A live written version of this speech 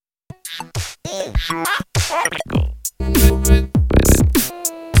Bobby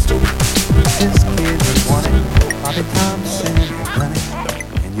Thompson and Clinic,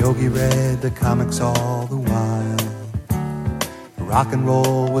 and Yogi read the comics all the while. Rock and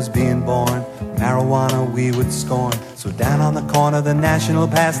roll was being born, marijuana we would scorn. So down on the corner, the national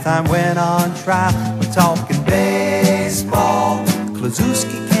pastime went on trial. We're talking baseball,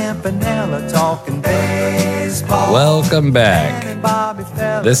 Klazuski, Campanella, talking baseball. Welcome back.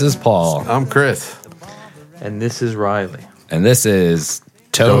 This is Paul. I'm Chris. And this is Riley. And this is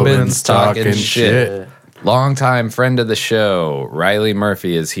Tobin's Talking Shit. Longtime friend of the show, Riley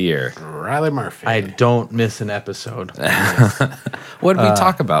Murphy is here. Riley Murphy. I don't miss an episode. What did we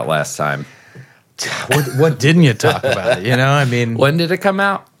talk about last time? What didn't you talk about? You know, I mean, When did it come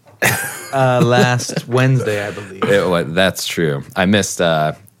out? last Wednesday, I believe. That's true. I missed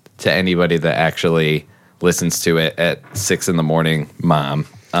to anybody that actually listens to it at 6 a.m, Mom.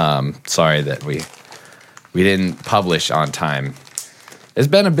 Sorry that we didn't publish on time. It's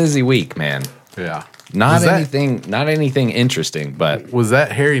been a busy week, man. Yeah. Not anything interesting, but Was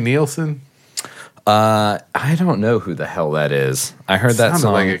that Harry Nielsen? I don't know who the hell that is. I heard that Sounded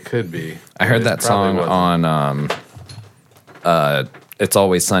song. like it could be. I heard that song wasn't. on It's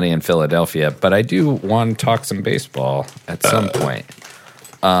Always Sunny in Philadelphia, but I do want to talk some baseball at some point.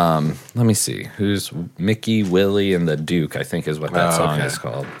 Let me see. Who's Mickey, Willie, and the Duke, I think is what that song is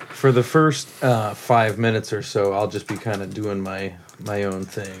called. For the first 5 minutes or so, I'll just be kind of doing my own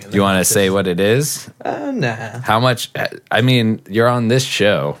thing. You want to say what it is? Nah. How much? I mean, you're on this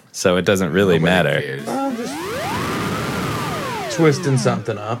show, so it doesn't really matter. Cares. I'm just twisting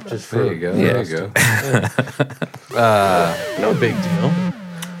something up just for. There you go. Yeah. There you go. No big deal.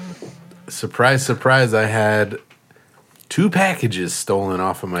 Surprise, surprise, I had 2 packages stolen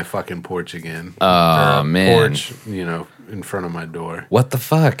off of my fucking porch again. Oh, man. Porch, in front of my door. What the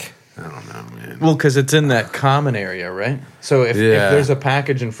fuck? I don't know, man. Well, because it's in that common area, right? So if there's a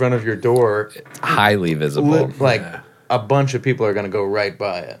package in front of your door, Highly visible. a bunch of people are going to go right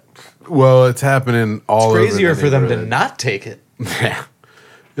by it. Well, it's happening all over the Crazier for them to neighborhood. not take it. Yeah.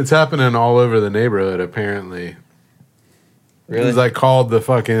 It's happening all over the neighborhood, apparently. Really? Because I called the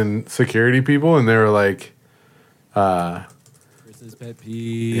fucking security people, and they were like, Chris's pet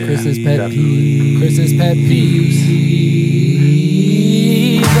peeve. Chris's pet peeve. Chris's pet peeves.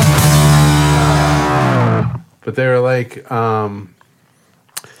 but they were like, he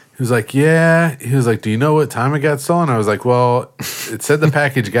was like, yeah. He was like, do you know what time it got stolen? I was like, well, it said the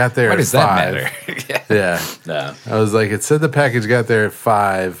package got there Why at does 5. that matter? Yeah. No. I was like, it said the package got there at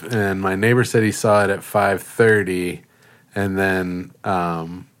 5, and my neighbor said he saw it at 5:30, and then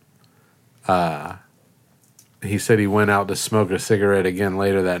he said he went out to smoke a cigarette again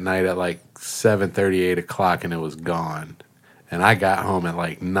later that night at like 7:30, 8 o'clock, and it was gone. And I got home at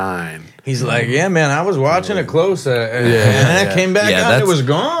like 9. He's like, yeah, man, I was watching it close, and I came back Yeah, out and it was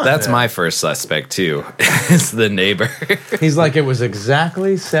gone. That's my first suspect too. It's the neighbor. He's like, it was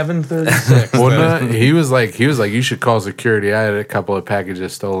exactly 7:36. Well, no, he was like, you should call security. I had a couple of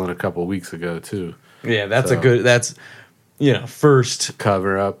packages stolen a couple of weeks ago too. Yeah, that's So- that's first.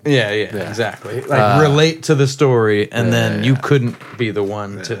 Cover up. Yeah, exactly. Like relate to the story, and then you couldn't be the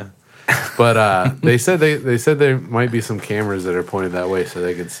one to. But they said there might be some cameras that are pointed that way so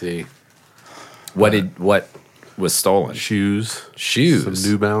they could see What was stolen? shoes, Shoes.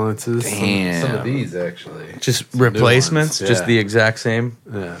 some New Balances, Damn. some of these actually. Just replacements, ones, just yeah. the exact same.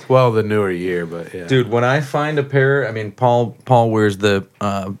 Yeah. Well, the newer year, but yeah. Dude, when I find a pair, I mean, Paul wears the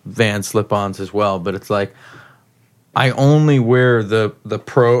Van slip-ons as well, but it's like I only wear the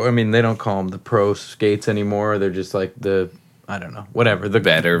pro. I mean, they don't call them the pro skates anymore. They're just like I don't know, whatever. The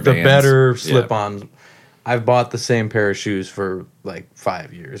Better the Vans. better Yeah. slip-ons. I've bought the same pair of shoes for like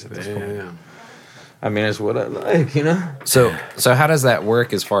 5 years at this point. Yeah. I mean, it's what I like, So how does that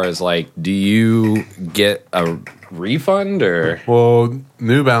work as far as like, do you get a refund or? Well,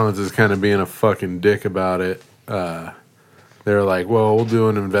 New Balance is kind of being a fucking dick about it. They're like, well, we'll do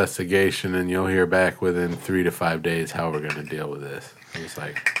an investigation and you'll hear back within 3 to 5 days how we're going to deal with this. I was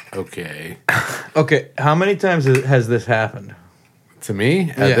like, okay. Okay, how many times has this happened? To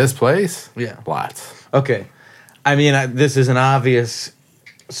me, at Yeah. this place? Yeah. Lots. Okay. I mean, this is an obvious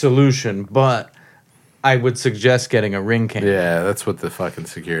solution, but I would suggest getting a ring camera. Yeah, that's what the fucking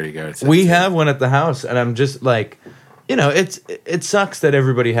security guard said. We too. have one at the house, and I'm just like, it sucks that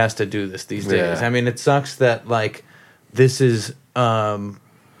everybody has to do this these days. Yeah. I mean, it sucks that, like, this is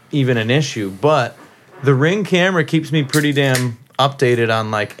even an issue, but the ring camera keeps me pretty damn updated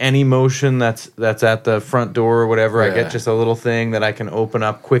on, like, any motion that's at the front door or whatever. I Yeah. get just a little thing that I can open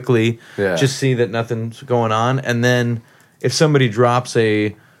up quickly, Yeah. just see that nothing's going on, and then if somebody drops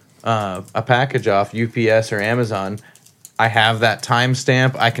a a package off UPS or Amazon, I have that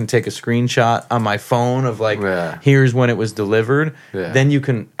timestamp. I can take a screenshot on my phone of like, here's when it was delivered. Yeah. Then you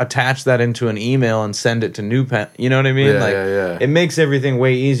can attach that into an email and send it to New Pen. You know what I mean? Yeah, like, yeah. It makes everything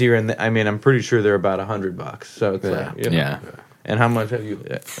way easier. And I mean, I'm pretty sure they're about $100. So it's like, you know. Yeah. And how much have you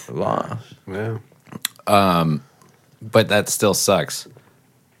lost? Yeah. But that still sucks.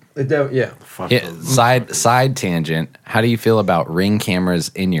 Yeah. Fuck Yeah, them. side tangent. How do you feel about Ring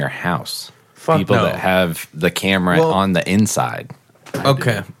cameras in your house? Fuck People no. that have the camera Well- on the inside.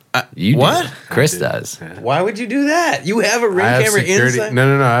 Okay. You What? do. Chris does. Why would you do that? You have a Ring I have camera security. inside?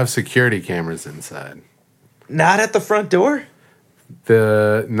 No. I have security cameras inside. Not at the front door?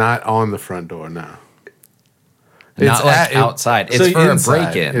 Not on the front door. No. Not like at- outside. It's so for a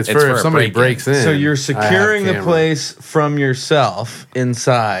inside. break-in. It's for if a somebody break-in. breaks in. So you're I have securing the camera. place from yourself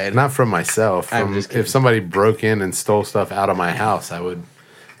inside. Not from myself. I'm From just kidding. if somebody broke in and stole stuff out of my house, I would.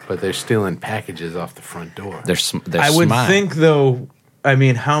 But they're stealing packages off the front door. They're I would smart. think though. I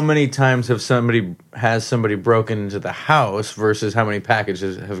mean, how many times has somebody broken into the house versus how many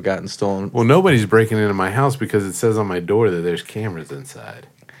packages have gotten stolen? Well, nobody's breaking into my house because it says on my door that there's cameras inside.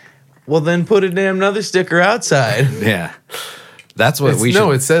 Well, then put a damn another sticker outside. Yeah. That's what we should.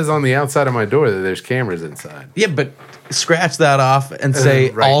 No, it says on the outside of my door that there's cameras inside. Yeah, but scratch that off and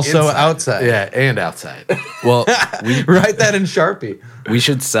say Right, also inside. outside. Yeah, and outside. Well, Write that in Sharpie. we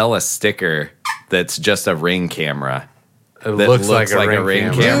should sell a sticker that's just a Ring camera. It That looks like a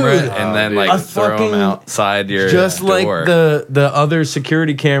ring camera, Dude. and then dude. like A throw fucking- them outside your Just door. like the other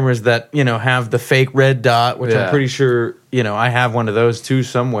security cameras that have the fake red dot, which I'm Yeah. pretty sure I have one of those too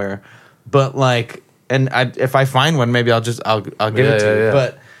somewhere. But like, and if I find one, maybe I'll give it to you. Yeah.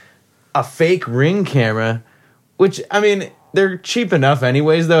 But a fake Ring camera, which I mean, they're cheap enough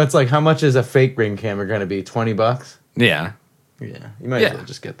anyways. Though it's like, how much is a fake Ring camera going to be? $20? Yeah, Yeah, you might Yeah. as well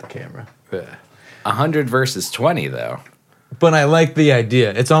just get the camera. Yeah. 100 versus 20 though. But I like the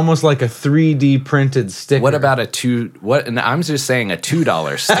idea. It's almost like a 3D printed sticker. What about and I'm just saying a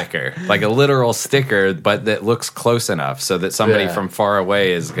 $2 sticker, like a literal sticker, but that looks close enough so that somebody Yeah. from far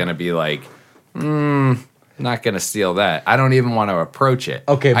away is going to be like, not going to steal that. I don't even want to approach it.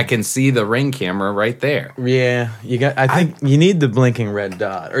 Okay. I can see the Ring camera right there. Yeah, I think you need the blinking red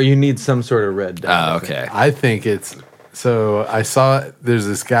dot, or you need some sort of red dot. Oh, I think. okay. I think it's so. I saw there's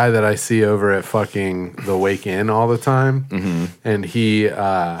this guy that I see over at fucking the Wake Inn all the time, and he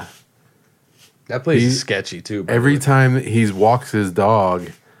That place He- is sketchy too. by every the way. time he walks his dog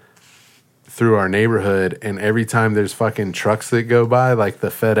through our neighborhood, and every time there's fucking trucks that go by, like the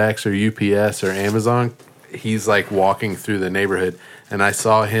FedEx or UPS or Amazon, he's like walking through the neighborhood. And I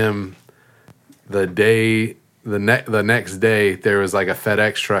saw him the next day. There was like a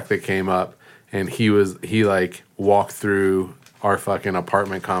FedEx truck that came up, and he like walked through our fucking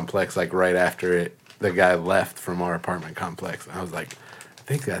apartment complex like right after the guy left from our apartment complex. I was like,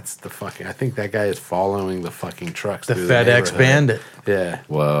 I think that guy is following the fucking trucks. the through FedEx neighborhood. Bandit. Yeah.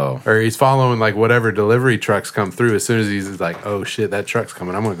 Whoa. Or he's following like whatever delivery trucks come through. As soon as he's like, oh shit, that truck's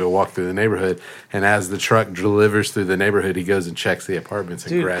coming, I'm gonna go walk through the neighborhood. And as the truck delivers through the neighborhood, he goes and checks the apartments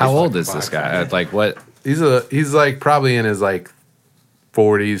and Dude, grabs. How old fucking is this boxes. guy? Like what? He's like probably in his like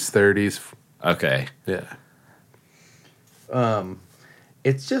 40s, 30s. Okay. Yeah.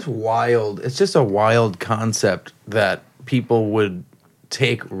 It's just wild. It's just a wild concept that people would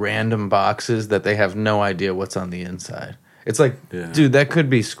take random boxes that they have no idea what's on the inside. It's like, Yeah. dude, that could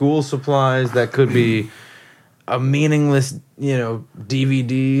be school supplies. That could be a meaningless,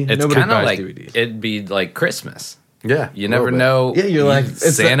 DVD. It's Nobody kind of buys like DVDs. it'd be like Christmas. Yeah. You a never little bit. know. Yeah, you're like,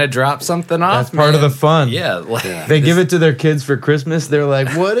 it's Santa dropped something off. That's part of man. the fun. Yeah, like, They give it to their kids for Christmas. They're like,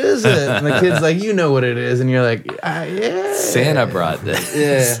 "What is it?" And the kid's like, "You know what it is." And you're like, "Yeah, Santa brought this.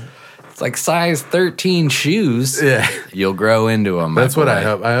 yeah." It's like size 13 shoes. Yeah. You'll grow into them. That's what I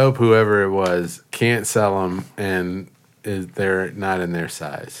hope. I hope whoever it was can't sell them and they're not in their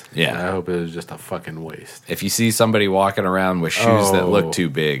size. Yeah. I hope it was just a fucking waste. If you see somebody walking around with shoes that Oh. look too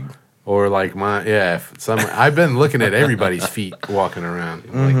big, Or like I've been looking at everybody's feet walking around.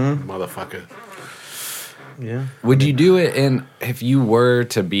 Like, motherfucker. Yeah. would you do it if you were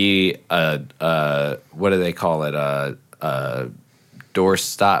to be a what do they call it? A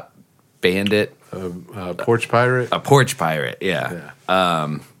doorstop bandit? Porch pirate. A porch pirate, yeah.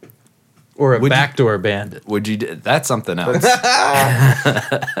 Yeah. Or a Would you- backdoor bandit. Would you that's something else.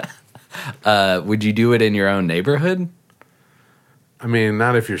 Would you do it in your own neighborhood? I mean,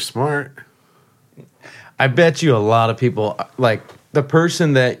 not if you're smart. I bet you a lot of people, like the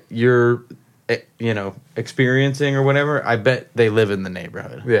person that you're experiencing or whatever, I bet they live in the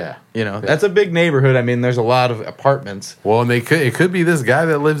neighborhood. Yeah. That's a big neighborhood. I mean, there's a lot of apartments. Well, and it could be this guy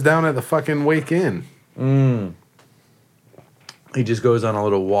that lives down at the fucking Wake Inn. He just goes on a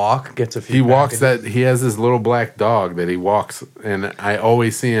little walk, gets a few. He walks he has this little black dog that he walks, and I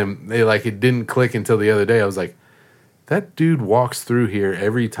always see him. It didn't click until the other day. I was like, that dude walks through here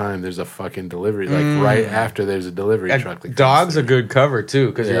every time there's a fucking delivery, like right after there's a delivery truck. That dog's a good cover too,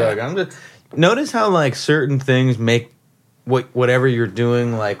 because you're like, notice how like certain things make whatever you're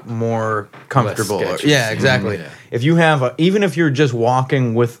doing like more comfortable. Yeah, exactly. Yeah. If you have even if you're just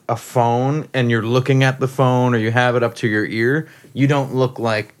walking with a phone and you're looking at the phone or you have it up to your ear, you don't look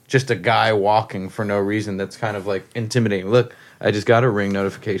like just a guy walking for no reason. That's kind of like intimidating. Look, I just got a Ring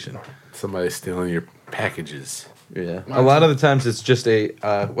notification. Somebody's stealing your packages. Yeah. A lot of the times it's just a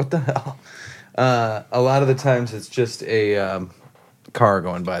what the hell? A lot of the times it's just a car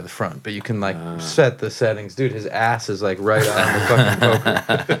going by the front, but you can like set the settings. Dude, his ass is like right on the fucking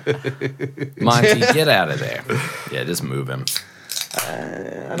poker. Monty, get out of there. Yeah, just move him.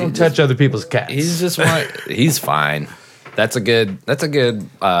 I don't touch other people's cats. He's fine. That's a good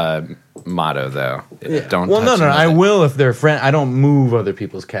motto though. Yeah. Don't. Well, touch no. another. I will if they're friend. I don't move other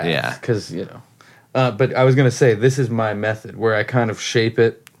people's cats. Yeah. Because but I was gonna say this is my method where I kind of shape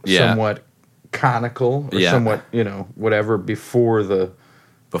it somewhat conical or somewhat whatever before the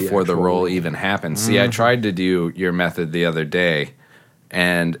roll even happens. See, I tried to do your method the other day,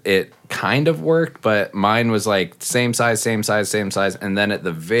 and it kind of worked, but mine was like same size, and then at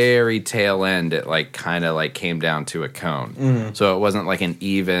the very tail end, it like kind of like came down to a cone. So it wasn't like an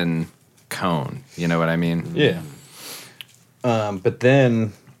even cone. You know what I mean? Yeah. But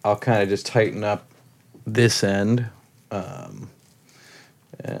then I'll kind of just tighten up this end.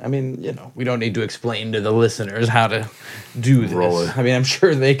 I mean, we don't need to explain to the listeners how to do this. Roll it. I mean, I'm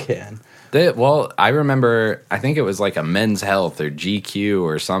sure they can. I remember, I think it was like a Men's Health or GQ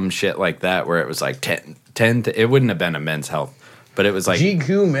or some shit like that, where it was like 10 it wouldn't have been a Men's Health, but it was like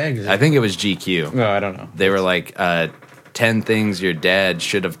GQ magazine. I think it was GQ. No, I don't know. They were like 10 things your dad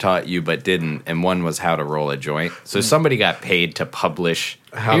should have taught you but didn't, and one was how to roll a joint. So somebody got paid to publish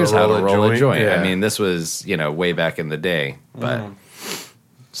here's how to roll a joint. Yeah. I mean, this was way back in the day, but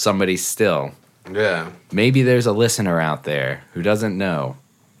somebody still. Yeah. Maybe there's a listener out there who doesn't know.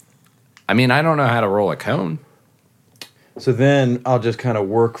 I mean, I don't know how to roll a cone. So then I'll just kind of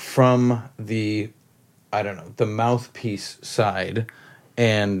work from the mouthpiece side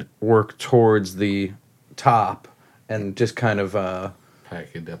and work towards the top and just kind of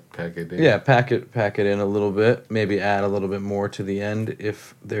pack it in. Yeah, pack it in a little bit, maybe add a little bit more to the end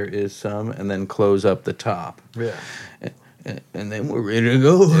if there is some, and then close up the top. Yeah. And then we're ready to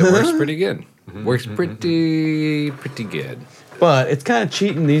go. It works pretty good. Works pretty good. But it's kind of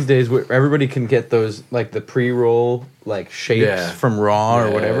cheating these days where everybody can get those, like the pre-roll like shapes from Raw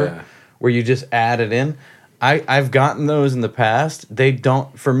or whatever, where you just add it in. I've gotten those in the past. They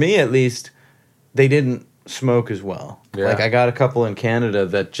don't, for me at least, they didn't smoke as well. Yeah. Like I got a couple in Canada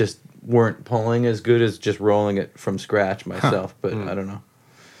that just weren't pulling as good as just rolling it from scratch myself. But I don't know.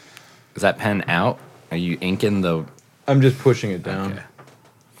 Is that pen out? Are you inking the... I'm just pushing it down. Okay.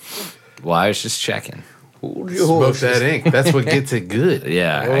 Well, I was just checking. Smoke that ink. That's what gets it good.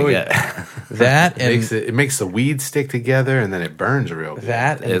 Yeah, I get that. And it makes the weed stick together, and then it burns real good.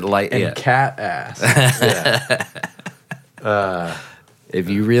 that and cat ass. If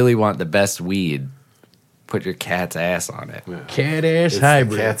you really want the best weed, put your cat's ass on it. Yeah. Cat ass It's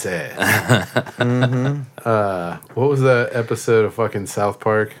hybrid. the cat's ass. What was the episode of fucking South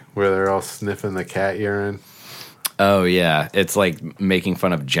Park where they're all sniffing the cat urine? Oh, yeah. It's like making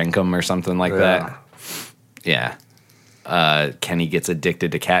fun of Jenkum or something like that. Yeah. Kenny gets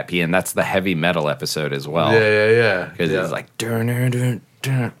addicted to cat pee, and that's the heavy metal episode as well. Yeah. Because it's like... You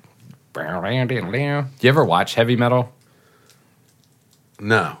ever watch heavy metal?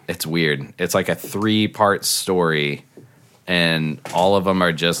 No. It's weird. It's like a 3-part story, and all of them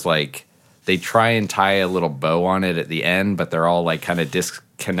are just like... They try and tie a little bow on it at the end, but they're all like kind of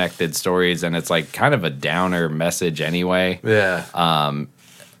disconnected stories, and it's like kind of a downer message anyway. Yeah.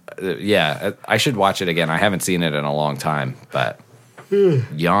 Yeah, I should watch it again. I haven't seen it in a long time, but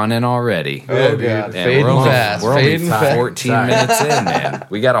yawning already. Oh, God. And Fading fast. We're only Fading fast. 14 minutes in, man.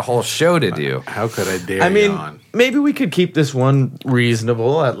 We got a whole show to do. How could I dare I mean, yawn? maybe we could keep this one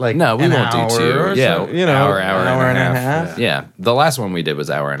reasonable at like No, we an won't do hour 2. or Yeah, so, hour and a half. Yeah, the last one we did was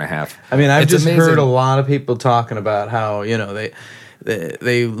hour and a half. I mean, I've It's just amazing. heard a lot of people talking about how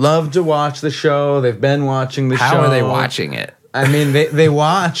they love to watch the show. They've been watching the show. How are they watching it? I mean, they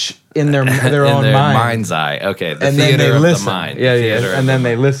watch in their In own their mind. mind's eye. Okay, the And then theater they of listen. the mind. Yeah, The theater of and the then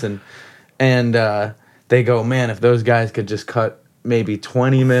they mind. listen. and they go, man, if those guys could just cut maybe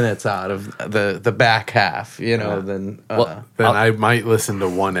 20 minutes out of the back half, then I might listen to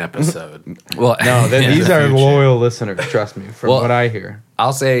one episode. Well, no, these are future. loyal listeners. Trust me, from what I hear.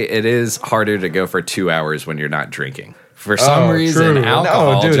 I'll say it is harder to go for 2 hours when you're not drinking. For some reason, true.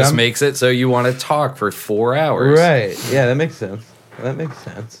 alcohol No, dude, just makes it so you want to talk for 4 hours. Right? Yeah, that makes sense.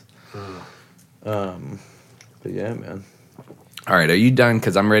 But yeah, man. All right, are you done?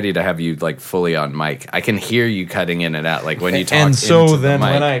 Because I'm ready to have you like fully on mic. I can hear you cutting in and out, like when you talk. And so into then the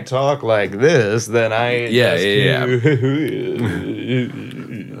mic. when I talk like this, then I Yeah.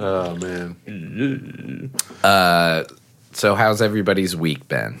 Oh man. So how's everybody's week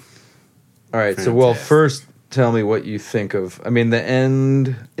been? All right. So, well, first, tell me what you think of. I mean, the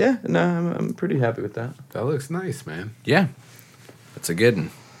end. Yeah, no, I'm pretty happy with that. That looks nice, man. Yeah, it's a good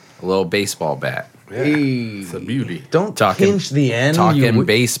one. A little baseball bat. Yeah, Hey. it's a beauty. Don't Talking- pinch the end. Talking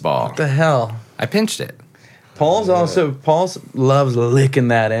baseball. What the hell? I pinched it. Paul loves licking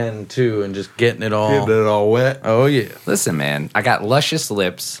that end too and just getting it all. Getting it all wet. Oh yeah. Listen, man, I got luscious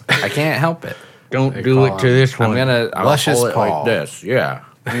lips. I can't help it. Don't They do call it to him- this one. I'm Luscious hold it Paul. like this. Yeah,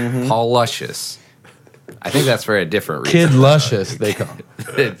 Paul Luscious. I think that's for a different reason. Kid luscious, they call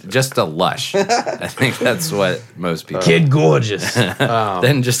it. Just a lush. I think that's what most people. Kid gorgeous.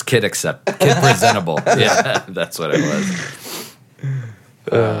 Then just kid presentable. Yeah, that's what it was.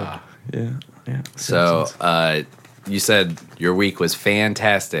 Yeah. So you said your week was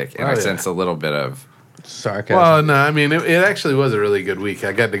fantastic, and Oh, I yeah. sense a little bit of Sarcasm. Well, no, I mean, it actually was a really good week.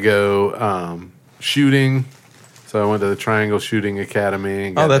 I got to go shooting. So I went to the Triangle Shooting Academy.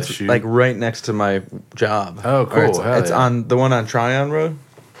 And got that's to shoot. like right next to my job. Oh, cool. Or It's, Hell it's yeah. on the one on Tryon Road.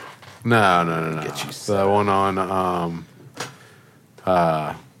 No. The one on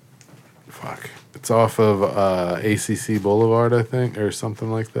fuck. It's off of ACC Boulevard, I think, or something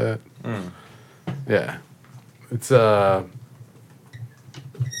like that. Yeah. It's out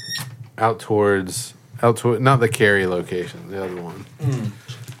towards not the Cary location, the other one.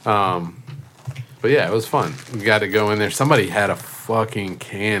 But yeah, it was fun. We got to go in there. Somebody had a fucking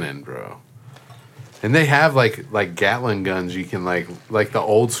cannon, bro. And they have like Gatling guns you can like the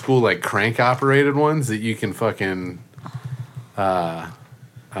old school like crank operated ones that you can fucking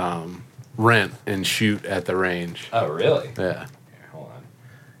rent and shoot at the range. oh really? Yeah. Here, hold on.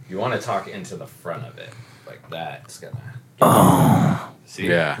 You want to talk into the front of it like that? It's gonna. See?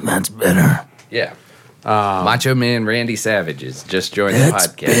 Yeah. That's better. Yeah. Macho Man Randy Savage has just joined the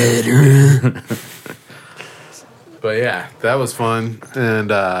podcast. But yeah, that was fun.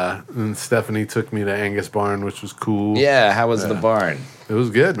 And Stephanie took me to Angus Barn, which was cool. Yeah, how was the barn? It was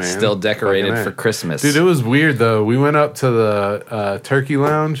good, man. Still decorated Fucking A. for Christmas. Dude, it was weird though. We went up to the turkey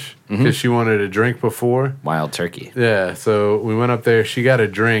lounge because she wanted a drink before. Wild turkey. Yeah, so we went up there. She got a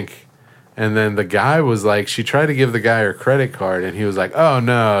drink, and then the guy was like, she tried to give the guy her credit card, and he was like, "Oh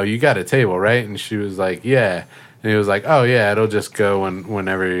no, you got a table, right?" And she was like, "Yeah," and he was like, "Oh yeah, it'll just go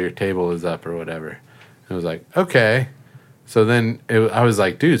whenever your table is up or whatever." And I was like, "Okay." So then I was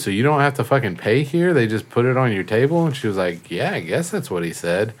like, "Dude, so you don't have to fucking pay here? They just put it on your table?" And she was like, "Yeah, I guess that's what he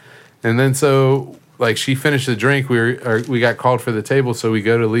said." And then so like she finished the drink, we got called for the table, so we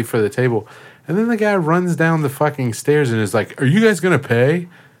go to leave for the table, and then the guy runs down the fucking stairs and is like, "Are you guys gonna pay?"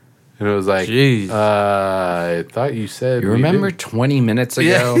 And it was like, Jeez. I thought you said You we remember didn't." 20 minutes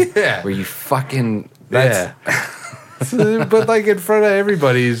ago? Yeah. Where you fucking. Yeah. But like in front of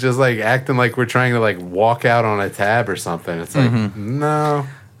everybody, he's just like acting like we're trying to like walk out on a tab or something. It's like, no.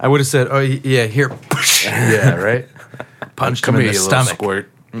 I would have said, "Oh yeah, here." Yeah, right? Punched Come him here, in the you little stomach. squirt.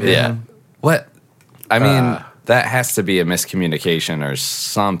 Yeah. What? I mean, that has to be a miscommunication or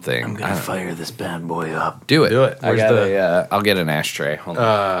something. I'm gonna fire this bad boy up. Do it. Do it. I Where's got I'll get an ashtray. Hold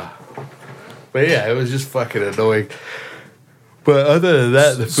on. But yeah, it was just fucking annoying. But other than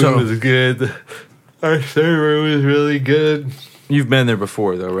that, the food So- was good. Our server was really good. You've been there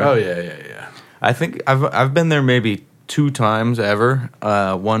before, though, right? Oh yeah. I think I've been there maybe 2 times ever.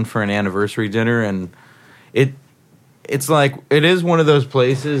 One for an anniversary dinner, and it's like it is one of those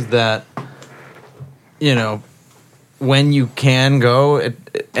places that, you know, when you can go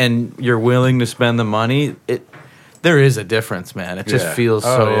and you're willing to spend the money, there is a difference, man. It just Yeah. feels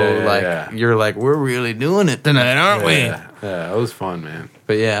Oh, so yeah, like yeah. you're like, we're really doing it tonight, aren't we? Yeah, it was fun, man.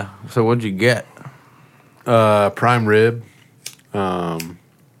 But yeah, so what'd you get? Prime rib,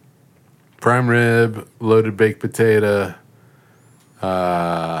 loaded baked potato.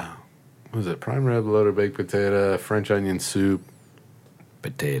 What was it? Prime rib, loaded baked potato, French onion soup,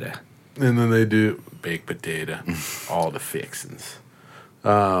 Potato. and then they do baked potato, all the fixins.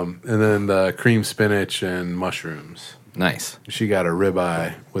 And then the cream spinach and mushrooms. Nice. She got a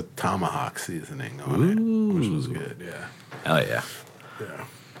ribeye with tomahawk seasoning on it, which was good. Yeah. Hell yeah. Yeah.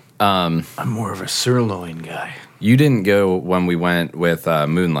 I'm more of a sirloin guy. You didn't go when we went with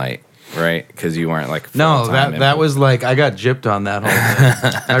Moonlight, right? Because you weren't like No, full-time that in- was like I got gypped on that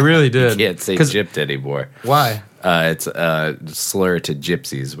whole thing. I really did. Can't say 'Cause- gypped anymore. Why? It's a slur to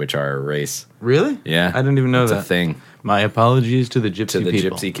gypsies, which are a race. Really? Yeah, I didn't even know it's that. a thing My apologies to the gypsy to the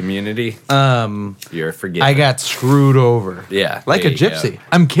people. gypsy community. Um, You're forgiven. I got screwed over. Yeah, like a there you go. gypsy.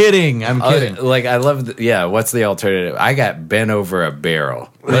 I'm kidding. I'm kidding. Like I love. Yeah, what's the alternative? I got bent over a barrel.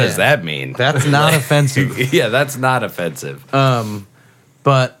 What does Yeah. that mean? That's not offensive. Yeah, that's not offensive.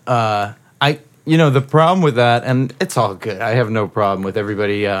 But the problem with that, and it's all good. I have no problem with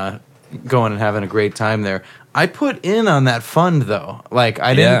everybody going and having a great time there. I put in on that fund though. Like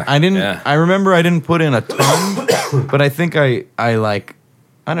I didn't. Yeah. I remember I didn't put in a ton, but I think I like.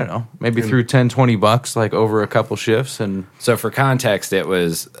 I don't know, maybe threw $10-20 like over a couple shifts, and So for context, it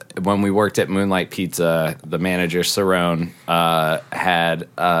was when we worked at Moonlight Pizza. The manager Cerrone had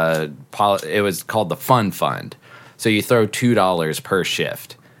it was called the Fun Fund. So you throw $2 per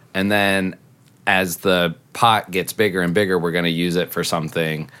shift, and then as the pot gets bigger and bigger, we're going to use it for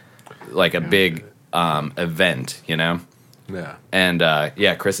something like a big event, you know. Yeah. And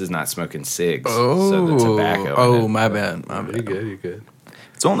Chris is not smoking cigs, so the tobacco. in it. my bad. You good? You good?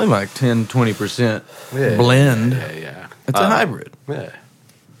 It's only like 10-20% Yeah. blend. Yeah. It's a hybrid. Yeah.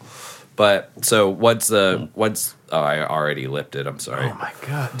 But so what's Oh, I already lipped it. I'm sorry. Oh my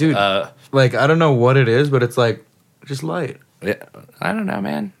god, dude! Like I don't know what it is, but it's like just light. Yeah, I don't know,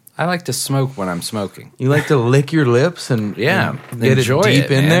 man. I like to smoke when I'm smoking. You like to lick your lips and Yeah, and get enjoy it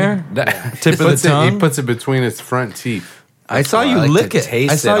deep in man. there, tip of the He tongue. puts it between its front teeth. I saw you I like lick to it.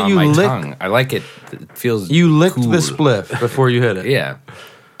 Taste I saw it on you my lick. tongue. I like it. It feels You licked cool. the spliff before you hit it. Yeah,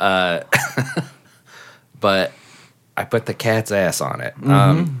 but I put the cat's ass on it.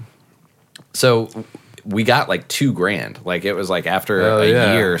 So we got like $2,000. Like it was like after Oh, a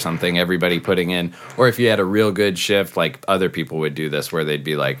yeah. year or something, everybody putting in. Or if you had a real good shift, like other people would do this, where they'd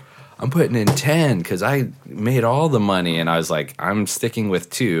be like, "I'm putting in 10 because I made all the money," and I was like, "I'm sticking with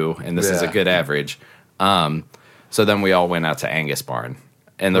 2, and this is a Yeah. good average." So then we all went out to Angus Barn,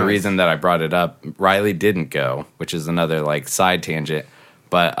 and the Nice. reason that I brought it up, Riley didn't go, which is another like side tangent.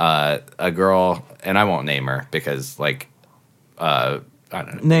 But a girl, and I won't name her because like I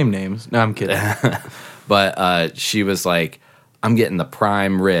don't know. Name names. No, I'm kidding. But she was like, "I'm getting the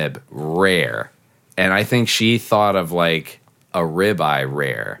prime rib rare," and I think she thought of like a ribeye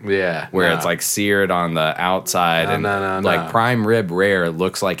rare, Yeah. where No. it's like seared on the outside, No, and no, like no. prime rib rare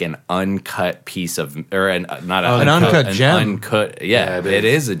looks like an uncut piece of, or not an uncut gem. uncut. Yeah, Yeah, it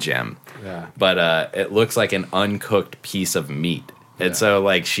is a gem. Yeah. But it looks like an uncooked piece of meat, and Yeah. so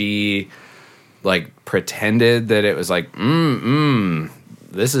like she like pretended that it was like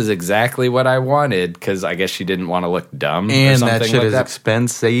this is exactly what I wanted, because I guess she didn't want to look dumb or And something that shit like is that.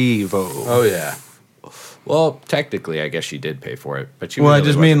 expensive. Oh yeah. Well, technically, I guess she did pay for it, but she Well, really I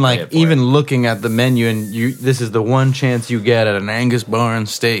just wasn't mean like paying for even it. looking at the menu, and this is the one chance you get at an Angus Barn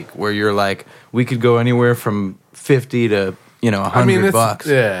steak where you're like, we could go anywhere from 50 to $100 bucks.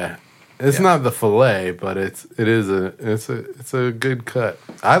 Yeah. It's Yeah. not the fillet, but it's a good cut.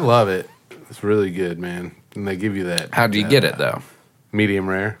 I love it. It's really good, man. And they give you that. How do you get it though? Medium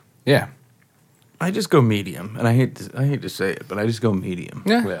rare. Yeah, I just go medium, and I hate to say it, but I just go medium.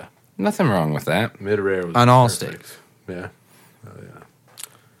 yeah, Yeah. nothing wrong with that. Mid rare was On all perfect. steaks. Yeah.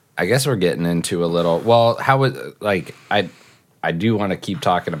 I guess we're getting into a little. Well, how would like I do want to keep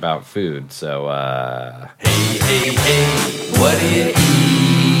talking about food, so What do you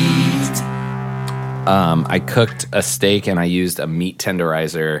eat? I cooked a steak and I used a meat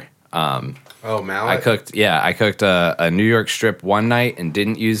tenderizer. Oh, mallet. I cooked a New York strip one night and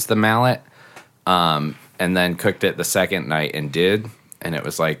didn't use the mallet, and then cooked it the second night and did, and it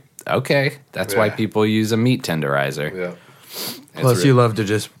was like, okay, that's why Yeah. people use a meat tenderizer. Yeah. It's Plus, re- you love to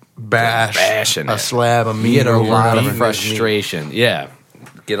just bashing a it. slab of meat. get a over lot and of over. frustration. Yeah,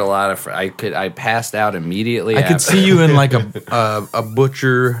 get a lot of. I passed out immediately. I could after. see you in like a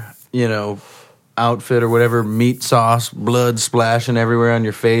butcher, outfit or whatever, meat sauce, blood splashing everywhere on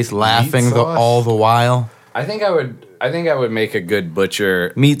your face, laughing sauce? all the while. I think I would make a good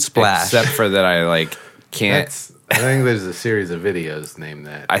butcher. Meat splash. except for that I like can't. I think there's a series of videos named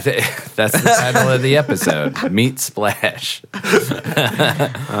that. I think that's the title of the episode, Meat Splash.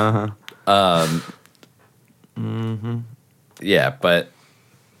 Yeah, but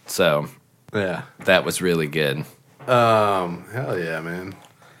so Yeah. that was really good. Hell yeah, man.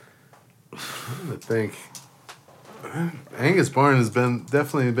 I think Angus Barn has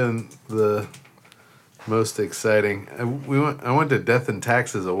definitely been the Most exciting. I went to Death and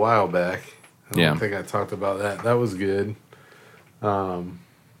Taxes a while back. I don't think I talked about that. That was good. I'm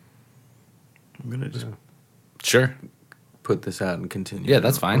gonna just Sure. put this out and continue. Yeah,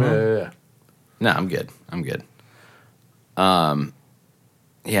 that's fine. Yeah. No, I'm good.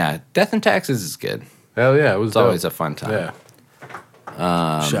 Yeah, Death and Taxes is good. Hell yeah, it was It's always a fun time.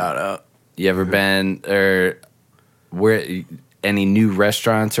 Yeah. Shout out. You ever been or where any new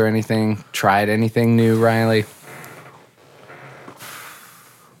restaurants or anything? Tried anything new, Riley?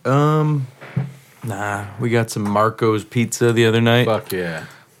 Nah, we got some Marco's Pizza the other night. Fuck yeah.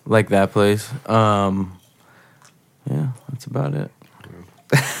 Like that place. Yeah, that's about it.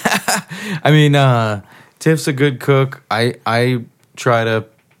 I mean, Tiff's a good cook. I try to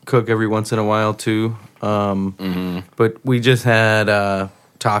cook every once in a while too. But we just had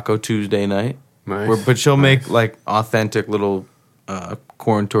Taco Tuesday night. Nice. But she'll make like authentic little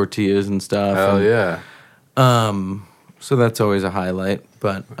corn tortillas and stuff. Hell and, yeah. So that's always a highlight.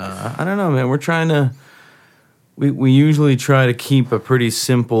 But I don't know, man. We're trying to. We usually try to keep a pretty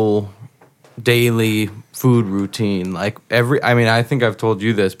simple daily food routine. Like I think I've told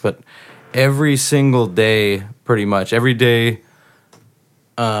you this, but every single day, pretty much every day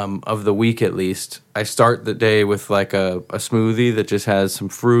of the week at least, I start the day with like a smoothie that just has some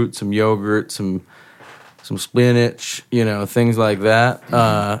fruit, some yogurt, some spinach, things like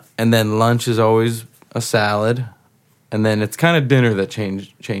that. And then lunch is always a salad. And then it's kind of dinner that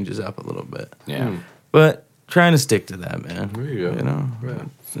changes up a little bit. Yeah. But trying to stick to that, man. There you go. Yeah.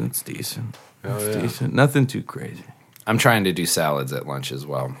 It's decent. Hell It's yeah. decent. Nothing too crazy. I'm trying to do salads at lunch as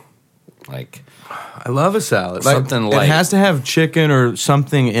well. Like I love a salad. Something it light. has to have chicken or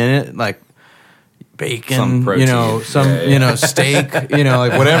something in it, like bacon, Some protein. steak,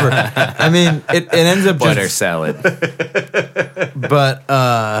 like whatever. I mean, it ends up butter just, salad. but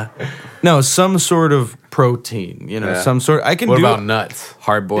no, some sort of protein, Yeah. some sort. I can What do about it. nuts?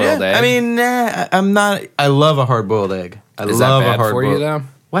 Hard boiled egg. I mean, nah, I'm not. I love a hard boiled egg. I is love that a bad hard for you boiled. though?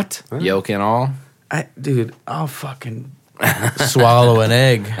 What? Yolk and all? Dude, I'll fucking swallow an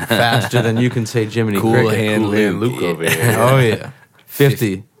egg faster than you can say Jiminy Cool Cricket. hand Luke Luke. over here. Oh yeah,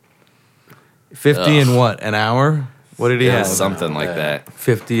 50 in what? An hour? What did he Yeah, have? something like that.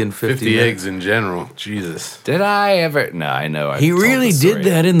 50 and 50. 50 eggs in general. Jesus. Did I ever? No, I know. He really did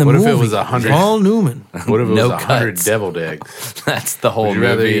that in the What if movie. it was 100? Paul Newman. What if it was No 100 cuts. deviled eggs? That's the whole Would you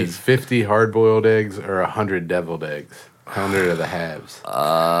rather movie. eat 50 hard-boiled eggs or 100 deviled eggs? 100 of the halves.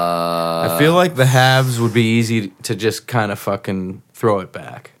 I feel like the halves would be easy to just kind of fucking throw it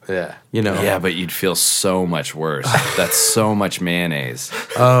back. Yeah. Yeah, but you'd feel so much worse. That's so much mayonnaise.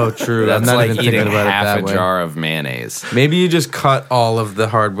 Oh, true. That's I'm not like even eating thinking about it half that a way. jar of mayonnaise. Maybe you just cut all of the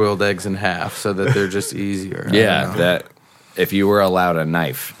hard-boiled eggs in half so that they're just easier. I Yeah, don't know. that if you were allowed a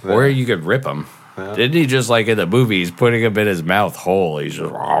knife, or you could rip them. Didn't he just like in the movie? He's putting them in his mouth whole. He's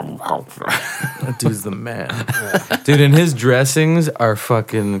just That dude's the man. Dude, and his dressings are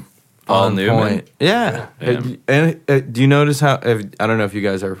fucking Paul on Newman? point. Yeah. Yeah. And do you notice how, I don't know if you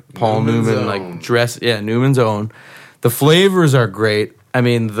guys are Paul Newman's Newman, Own. like dress, Newman's Own. The flavors are great. I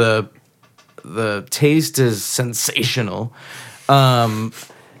mean, the taste is sensational.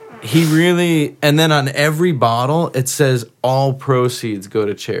 He really, and then on every bottle, it says all proceeds go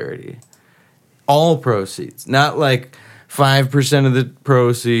to charity. All proceeds, not like 5% of the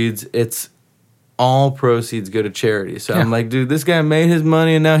proceeds. It's all proceeds go to charity. So I'm like, dude, this guy made his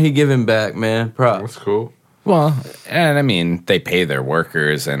money and now he giving back, man. Props. That's cool. well, and I mean, they pay their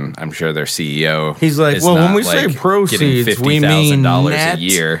workers, and I'm sure their CEO. He's like, is well, when not, we say like, proceeds, getting we mean $50,000 net a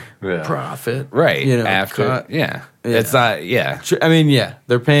year, Yeah. Profit, right? After, cut. yeah, Yeah. it's not, yeah. I mean, yeah,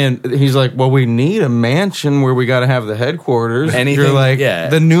 they're paying. He's like, well, we need a mansion where we got to have the headquarters. Anything- You're like, yeah.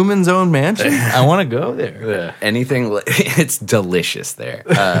 the Newman's Own mansion. I want to go there. Yeah. Anything, it's delicious there.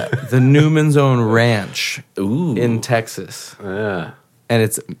 The Newman's Own Ranch Ooh, in Texas, Yeah. and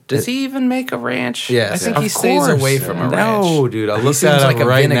it's does he even make a ranch? Yes, I think of he stays course. away from a ranch. No, dude, I'll He look seems that like up a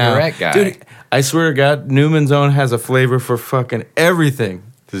right now. vinaigrette guy. Dude, I swear to God, Newman's Own has a flavor for fucking everything.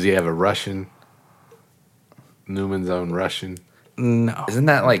 Does he have a Russian? Newman's Own Russian? No, Isn't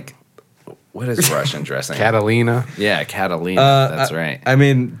that like what is Russian dressing? Catalina? Yeah, Catalina. That's right. I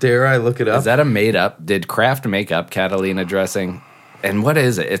mean, dare I look it up? Is that a made up? Did Kraft make up Catalina dressing? And what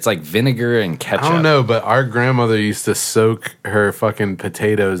is it? It's like vinegar and ketchup. I don't know, but our grandmother used to soak her fucking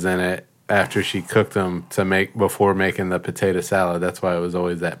potatoes in it after she cooked them to make before making the potato salad. That's why it was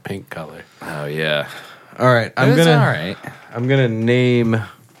always that pink color. Oh yeah, all right, I'm I'm gonna all right. I'm gonna name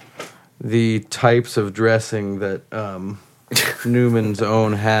the types of dressing that Newman's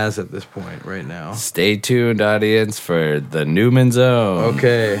Own has at this point right now. Stay tuned, audience, for the Newman's Own.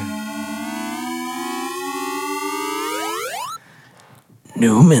 Okay.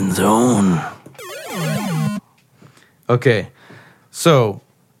 Newman's Own. Okay, so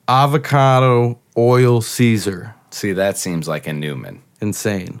avocado oil Caesar. See, that seems like a Newman.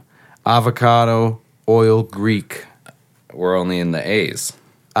 Insane. Avocado oil Greek. We're only in the A's.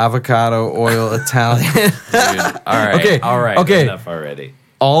 Avocado oil Italian. Dude, all right. Okay, All right. okay. Enough already.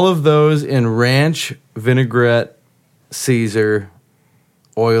 All of those in ranch, vinaigrette, Caesar,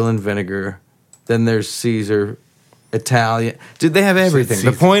 oil and vinegar. Then there's Caesar, Italian. Dude, they have everything.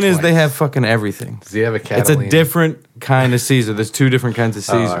 The Caesar point is twice. they have fucking everything. Does he have a It's Catalina? a different kind of Caesar. There's two different kinds of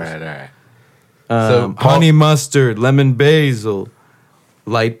Oh, Caesars. all right. So Paul- Honey mustard, lemon basil,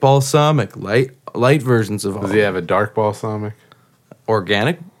 light balsamic, light versions of all. Does he have a dark balsamic?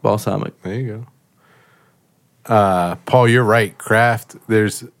 Organic balsamic. There you go. Paul, you're right. Kraft,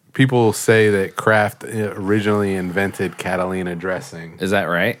 there's people say that Kraft originally invented Catalina dressing. Is that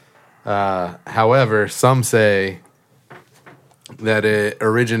right? However, some say that it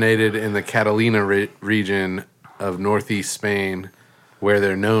originated in the Catalina region of northeast Spain, where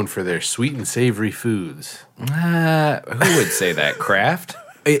they're known for their sweet and savory foods. Who would say that? Kraft?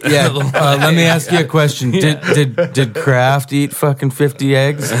 Yeah. Let me ask you a question. Did Kraft eat fucking 50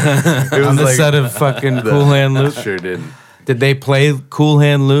 eggs on the set of fucking Cool Hand Luke? Sure didn't. Did they play Cool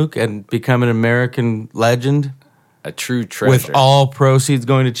Hand Luke and become an American legend A true treasure. with all proceeds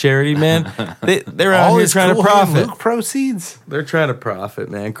going to charity? Man, they're out All here his trying to Cool Hand profit. Luke proceeds. They're trying to profit,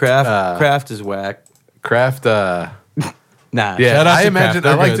 man. Kraft is whack. Kraft, Nah, yeah, shout out I to imagine. Kraft. I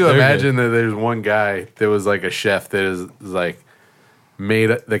They're like good. to They're imagine good. that there's one guy that was like a chef that is like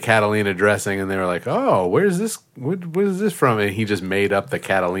made the Catalina dressing, and they were like, "Oh, where's this? What is this from?" And he just made up the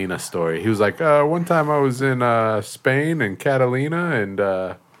Catalina story. He was like, "One time I was in Spain and Catalina, and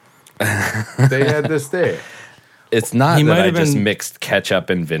they had this there." It's not He that might I have just been- mixed ketchup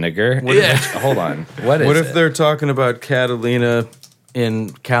and vinegar. Yeah. Hold on. What is What it? if they're talking about Catalina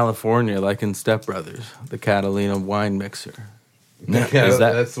in California, like in Step Brothers, the Catalina wine mixer? Yeah, Is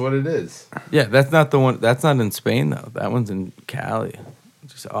that- that's what it is. Yeah, that's not the one. That's not in Spain though. That one's in Cali,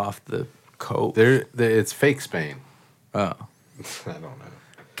 just off the coast. It's fake Spain. Oh, I don't know.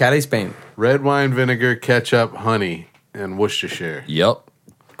 Cali, Spain. Red wine, vinegar, ketchup, honey, and Worcestershire. Yep.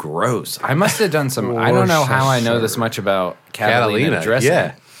 Gross. I must have done some. I don't know how I know this much about Catalina dressing.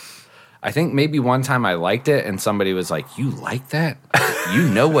 yeah. I think maybe one time I liked it and somebody was like, "You like that? You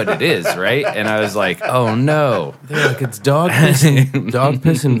know what it is, right?" And I was like, "Oh no, They're like it's dog piss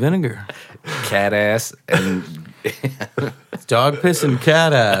and vinegar. cat ass." And It's dog piss and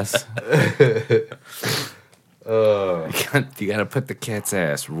cat ass. you got to put the cat's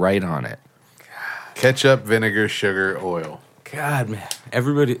ass right on it. Ketchup, vinegar, sugar, oil. God, man,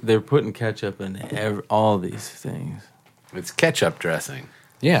 everybody they're putting ketchup in all these things. It's ketchup dressing.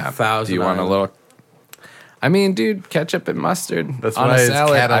 Yeah. Thousand Do you want a Island. little? I mean, dude, ketchup and mustard That's on why a it's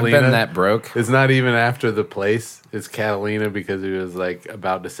salad. I've Catalina. been that broke. It's not even after the place. It's Catalina because he was like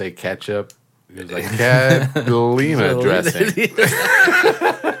about to say ketchup. He was like Catalina dressing.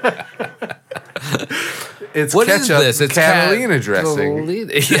 It's What is ketchup. this? It's Catalina dressing.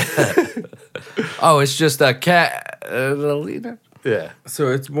 Yeah. Oh, it's just a Catalina. Yeah,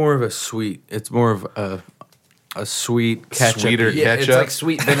 So it's more of a sweet. It's more of a sweet ketchup. Sweeter Yeah, it's ketchup. like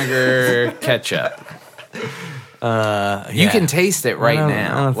sweet vinegar ketchup. You can taste it right I don't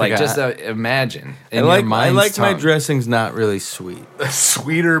now. think Like, I- just imagine. I In like your mind's my tongue. dressing's not really sweet.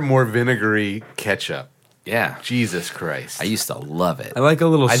 Sweeter, more vinegary ketchup. Yeah. Jesus Christ. I used to love it. I like a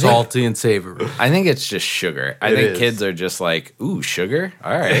little I think- salty and savory. I think it's just sugar. I It think is. kids are just like, ooh, sugar?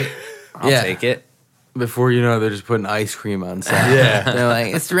 All right. I'll Yeah. take it. Before you know, they're just putting ice cream on salad. Yeah. They're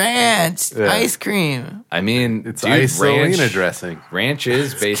like, it's ranch, Yeah. ice cream. I mean, It's dude, Isolina dressing. Ranch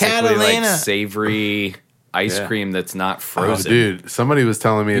is basically like Catalina. savory ice Yeah. cream that's not Oh, frozen. dude, somebody was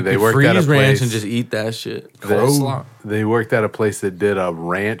telling me You they could worked at a freeze ranch place. and just eat that shit. Coleslaw. They worked at a place that did a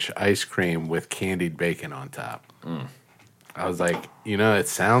ranch ice cream with candied bacon on top. I was like, it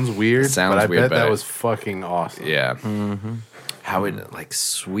sounds weird, It sounds but I weird, bet but that I- was fucking awesome. Yeah. How would like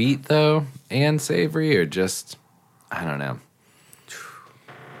sweet though and savory or just I don't know.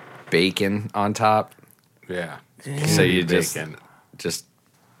 Bacon on top. Yeah. So you Bacon. just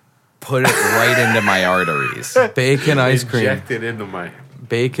put it right into my arteries. Bacon ice cream. Inject it into my.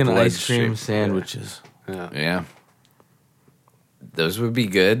 Bacon ice cream Bloodstream. sandwiches. Yeah. Yeah. Those would be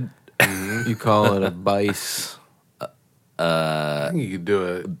good. You call it a bice. I think you could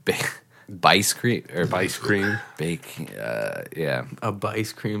do Bice cream or a ice cream. bake. Yeah. A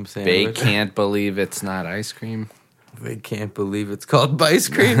bice cream They sandwich. can't believe it's not ice cream. They can't believe it's called bice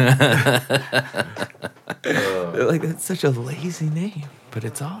cream. They're like, that's such a lazy name, but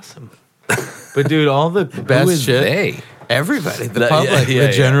it's awesome. But dude, all the best Who is shit. they? Everybody, the Yeah, public, yeah,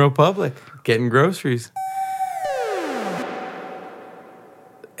 the general public, getting groceries.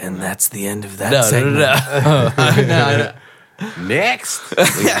 And that's the end of that segment. Next. We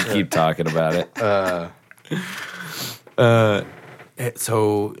can keep talking about it.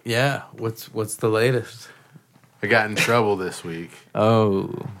 So yeah, what's the latest? I got in trouble this week. Oh,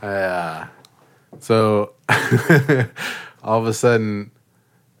 So all of a sudden,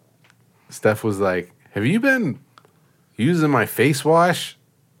 Steph was like, "Have you been using my face wash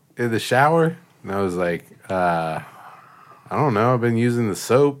in the shower?" And I was like, "I don't know. I've been using the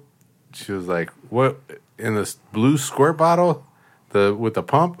soap." She was like, "What, in this blue squirt bottle, with the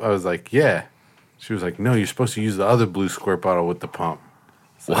pump?" I was like, "Yeah." She was like, "No, you're supposed to use the other blue squirt bottle with the pump."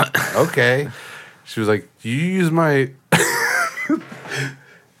 What? Okay. She was like, "Do you use my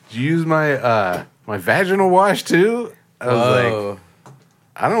my vaginal wash too?" I was like,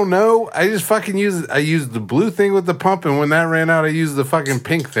 "I don't know. I just fucking I used the blue thing with the pump, and when that ran out, I used the fucking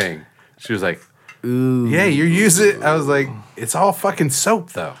pink thing." She was like, "Ooh, yeah, you use it." I was like, "It's all fucking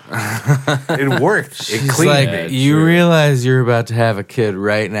soap, though." It worked. It she's cleaned like, it. you realize you're about to have a kid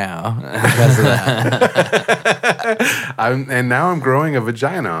right now because of that. And now I'm growing a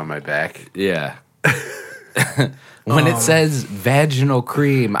vagina on my back. Yeah. When it says vaginal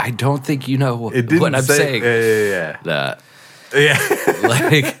cream, I don't think you know It didn't what I'm say. saying. Yeah.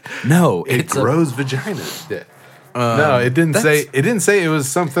 Like, no, It it's grows vaginas. Yeah. No, it didn't say. It didn't say it was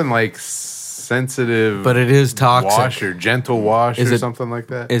something like sensitive, But it is toxic. wash or gentle wash Is or it- something like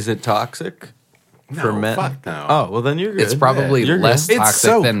that. Is it toxic for No, men? fuck no. Oh, well then you're good. it's probably you're good. less It's toxic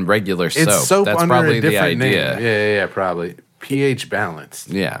soap. than regular soap. It's soap That's under probably a the different idea. name. Yeah, probably pH balanced.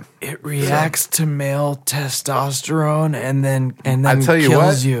 Yeah. It reacts to male testosterone and then I tell you kills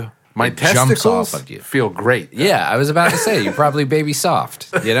what, you. my It jumps testicles off of you. feel great. Yeah, I was about to say you probably baby soft.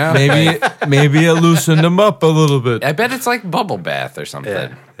 You know, Maybe it loosened them up a little bit. I bet it's like bubble bath or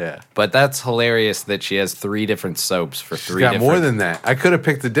something. Yeah. But that's hilarious that she has 3 different soaps for She's 3 got different. more than that. I could have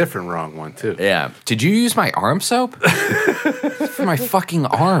picked a different wrong one too. Yeah. Did you use my arm soap? It's for my fucking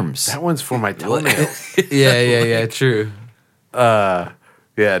arms. That one's for my toenails. Yeah, true.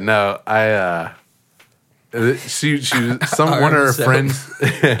 Yeah, no, she was one of her friends.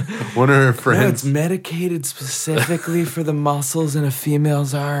 One of her No, it's friends. medicated specifically for the muscles in a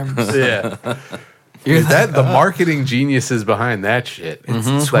female's arms. Yeah. The marketing geniuses behind that shit.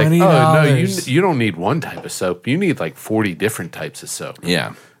 It's like, oh no, $20. you don't need one type of soap. You need like 40 different types of soap.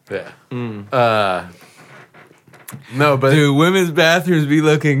 Yeah. Yeah. No, but Dude, women's bathrooms be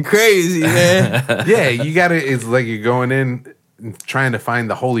looking crazy, man. yeah, you gotta. It's like you're going in trying to find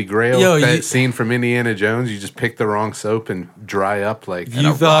the holy grail. Yo, That scene from Indiana Jones. You just pick the wrong soap and dry up like.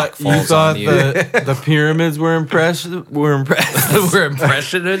 You thought falls on you. the pyramids were impressive? We're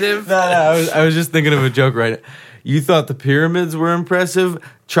impressionative. No, I was just thinking of a joke right now. You thought the pyramids were impressive?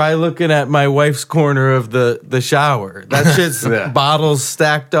 Try looking at my wife's corner of the shower. That shit's Yeah. bottles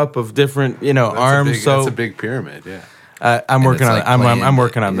stacked up of different, arm That's soap. a big pyramid. Yeah. I'm working it's on like it. I'm playing-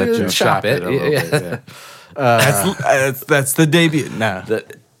 working on that Yeah, joke. Chop it. a little Yeah. bit, yeah. That's the debut. Nah,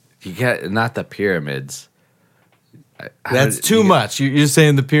 You got not the pyramids. that's too much. You're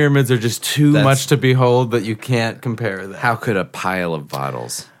saying the pyramids are just too That's- much to behold that you can't compare that. How could a pile of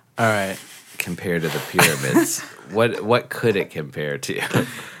bottles All right. compare to the pyramids? What could it compare to?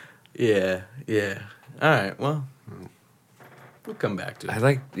 Yeah. All right. Well, we'll come back to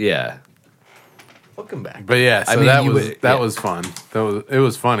it. We'll come back. But yeah, so I mean, that you was would- that yeah. was fun. It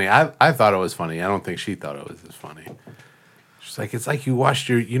was funny. I thought it was funny. I don't think she thought it was as funny. She's like, it's like you washed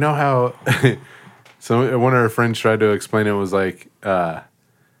your. You know how? So one of her friends tried to explain it. Was like,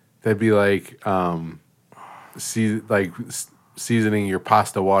 they'd be like, seasoning your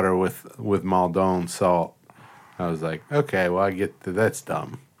pasta water with Maldon salt. I was like, okay, well, I get that's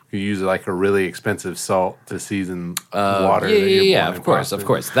dumb. You use like a really expensive salt to season water. that you're Yeah. boiling Of course.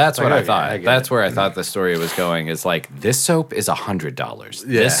 pasta. That's Like, what I okay, thought. I get That's it. where I thought the story was going. Is like this soap is $100.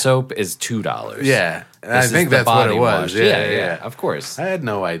 Yeah. This soap is $2. Yeah, and This I is think the that's what it body was. wash. Yeah. Of course. I had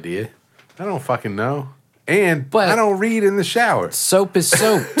no idea. I don't fucking know. And But- I don't read in the shower. Soap is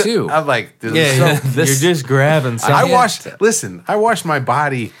soap too. I'm like, this is soap. This- You're just grabbing something. I wash my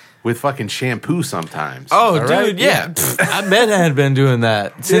body with fucking shampoo sometimes. Oh, all dude, right? yeah. Pfft, I bet I had been doing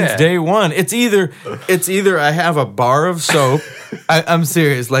that since Yeah. day one. It's either I have a bar of soap. I'm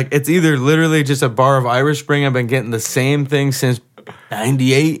serious. Like it's either literally just a bar of Irish Spring. I've been getting the same thing since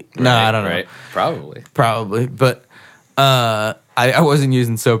 '98. No, I don't know. Right? Probably. Probably, but I wasn't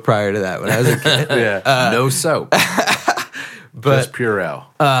using soap prior to that when I was a kid. Yeah. No soap. But Just Purell.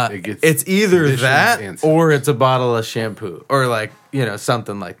 it's either conditions that and soap. or it's a bottle of shampoo or like,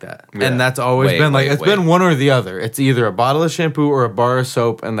 something like that. Yeah. And that's always Wait, been like, wait, it's been wait. one or the other. It's either a bottle of shampoo or a bar of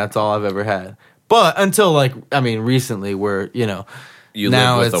soap, and that's all I've ever had. But until recently where, You now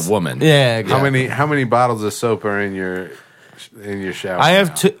live with it's- a woman. Yeah. Exactly. How many bottles of soap are in your shower? I have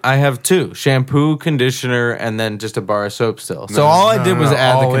now? two. I have two: shampoo, conditioner, and then just a bar of soap still. So all I did was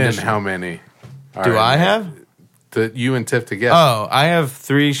add the all in. conditioner. How many? Do I have? You and Tiff together? Oh, I have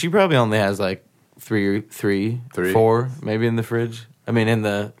 3. She probably only has like three, Three? 4, maybe in the fridge. I mean, in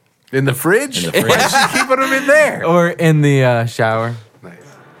the In the fridge? In the fridge. Why is she keeping them in there? or in the shower.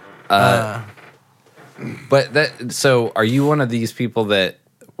 Nice. But so are you one of these people that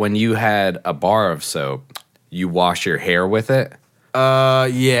when you had a bar of soap, you wash your hair with it?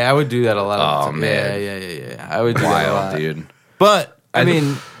 Yeah, I would do that a lot. Oh, of the time. man. Yeah. I would do that a lot. Wild, dude. But I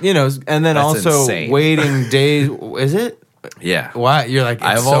mean, and then That's also insane. waiting days. Is it? Yeah. Why you're like? It's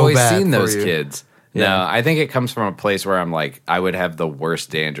I've so always bad seen for those you. kids. Yeah. No, I think it comes from a place where I'm like, I would have the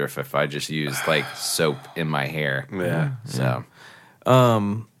worst dandruff if I just used like soap in my hair. Yeah. So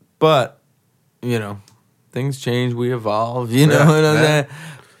But things change, we evolve. You know Yeah, what I'm yeah. saying?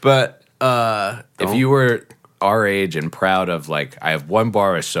 But if you were our age and proud of like, I have one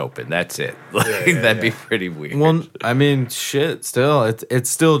bar of soap and that's it, like, that'd be pretty weird. well, I mean, shit. Still, it's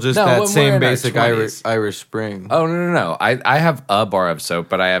still just No, when that we're same in our basic 20s. Irish Spring. Oh no! I have a bar of soap,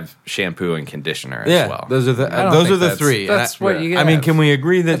 but I have shampoo and conditioner yeah, as well. those are I don't think the that's- three. And That's what you. I mean, have. can we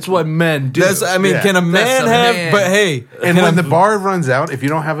agree that That's what men do. That's, I mean, Yeah. can a man That's a have? man. But hey, And can when a- the bar runs out, if you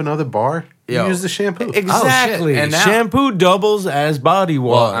don't have another bar, Yo. you use the shampoo. exactly, And now- shampoo doubles as body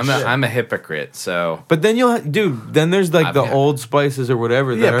well, wash. I'm a hypocrite, so but then then there's like the yeah. Old Spices or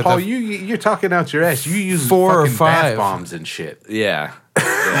whatever. that Yeah, are Paul, the- you're talking out your ass. You use 4 or fucking 5 bath bombs and shit. yeah.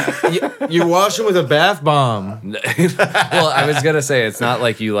 you wash them with a bath bomb. Well, I was gonna say it's not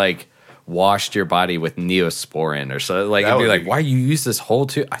like you like washed your body with Neosporin or so. Like That it'd be would like, be- why you use this whole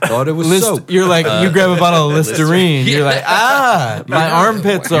tube? I thought it was soap. You're like, you grab a bottle of Listerine. You're like, my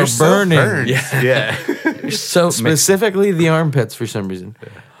armpits are Your soap burning. burns. Yeah. Soap makes, Specifically the armpits for some reason.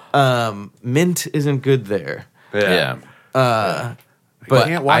 Mint isn't good there. yeah. I But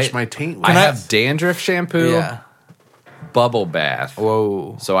can't wash I- my taint. I with have dandruff shampoo, Yeah. bubble bath.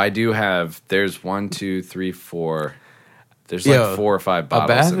 Whoa. So I do have. There's 1, 2, 3, 4. There's Yo, like 4 or 5 A bottles.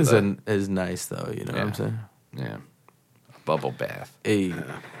 bath of is nice though. You know what I'm saying? yeah, bubble bath. Hey.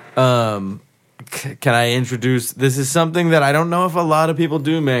 Can I introduce? This is something that I don't know if a lot of people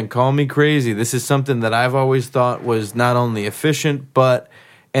do, man. Call me crazy. This is something that I've always thought was not only efficient, but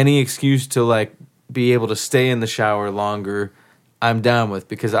any excuse to like be able to stay in the shower longer, I'm down with,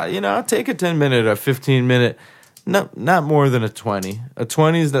 because I'll take a 10-minute or 15-minute, not more than a 20. A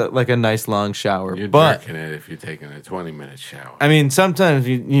 20 is like a nice long shower, You're but jerking it if you're taking a 20-minute shower. I mean, sometimes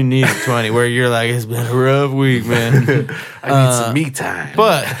you need a 20 where you're like, it's been a rough week, man. I need some me time.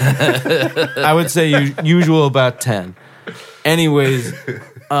 But I would say usual about 10. Anyways,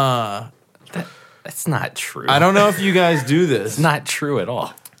 That's not true. I don't know if you guys do this, It's not true at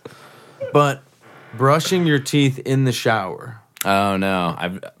all. but brushing your teeth in the shower. Oh no,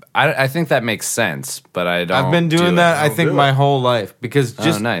 I think that makes sense, but I don't. I've been doing do that, It. I think, do my it. whole life, because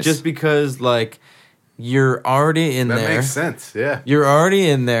nice. just because like you're already in that there. makes sense. Yeah. You're already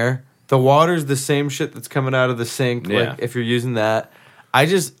in there. The water's the same shit that's coming out of the sink. Yeah. Like if you're using that,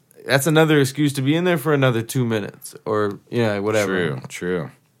 that's another excuse to be in there for another 2 minutes or whatever. True.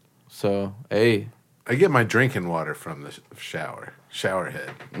 So hey, I get my drinking water from the shower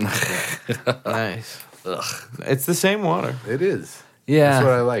head. nice. It's the same water. It is. Yeah, That's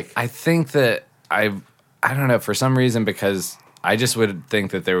what I like. I think that I don't know, for some reason, because I just would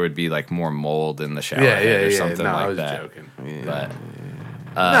think that there would be like more mold in the shower head or something No, like I was that. joking. But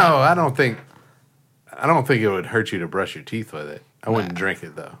No, I don't think it would hurt you to brush your teeth with it. I wouldn't drink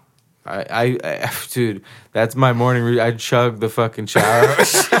it though. I dude, that's my morning routine. I chug the fucking shower.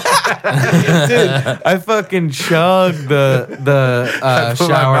 Dude, I fucking chug the put my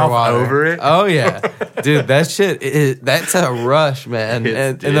shower mouth water over it. Oh yeah, dude, that shit. That's a rush, man. It's And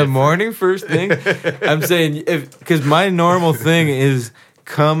in the different. morning, first thing, I'm saying, because my normal thing is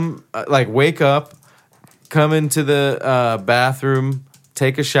wake up, come into the bathroom,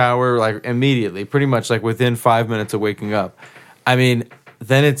 take a shower like immediately, pretty much like within 5 minutes of waking up. I mean,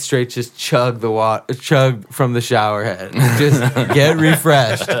 then it's straight just chug the water, chug from the shower head. Just get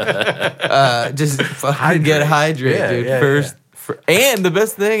refreshed. Just fucking get hydrated, Yeah, dude. yeah, First. And the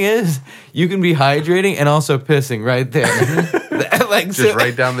best thing is you can be hydrating and also pissing right there. Just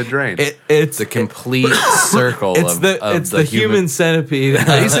right down the drain. It's the complete circle it's of the human centipede.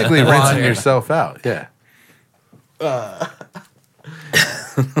 Basically rinsing water. yourself out. Yeah.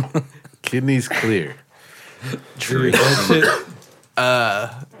 Kidneys clear. Dude, that shit.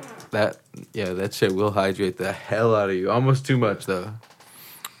 That shit will hydrate the hell out of you. Almost too much though.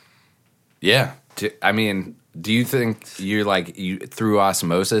 Yeah. I mean, do you think you through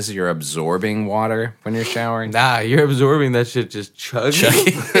osmosis you're absorbing water when you're showering? Nah, you're absorbing that shit just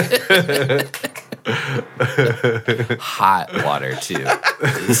chugging. Hot water too. Turn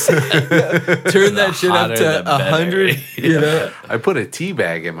that shit up hotter to the better. 100. You know, I put a tea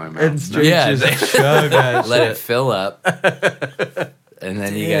bag in my mouth. and straight Yeah, just chug that Let shit. it fill up, and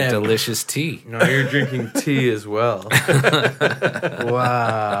then you got Damn. delicious tea. No, you're drinking tea as well.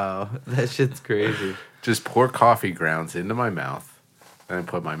 Wow, that shit's crazy. Just pour coffee grounds into my mouth, and then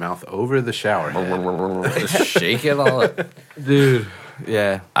put my mouth over the shower head. Just shake it all up. Dude,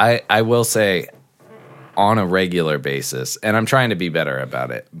 yeah. I will say, on a regular basis, and I'm trying to be better about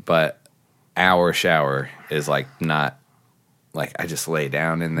it, but our shower is like not like I just lay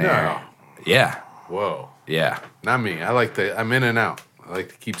down in there. No. Yeah, Whoa. yeah. Not me. I'm in and out. I like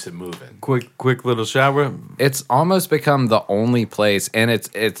to keep it moving. Quick little shower. It's almost become the only place, and it's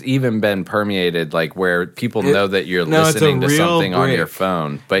even been permeated like where people know that you're No, it's a listening to real something on break. your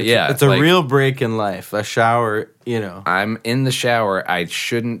phone. But yeah, It's a like, real break in life. A shower, you know. I'm in the shower. I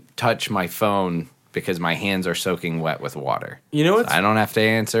shouldn't touch my phone because my hands are soaking wet with water. You know what's I don't have to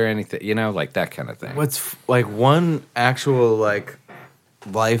answer anything, like that kind of thing. like one actual like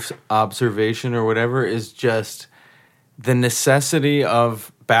life observation or whatever is just the necessity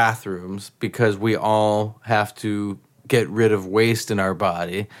of bathrooms because we all have to get rid of waste in our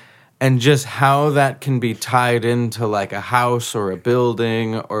body and just how that can be tied into like a house or a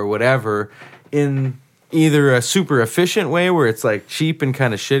building or whatever in either a super efficient way where it's like cheap and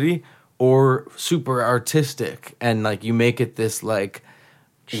kind of shitty or super artistic and like you make it this like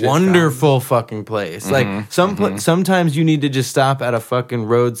wonderful fucking place. Like sometimes you need to just stop at a fucking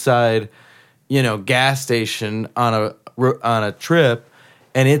roadside, gas station on a trip,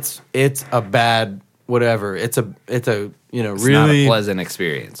 and it's a bad whatever. It's a It's really not a pleasant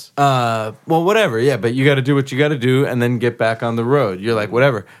experience. well, whatever. Yeah, but you got to do what you got to do and then get back on the road. You're like,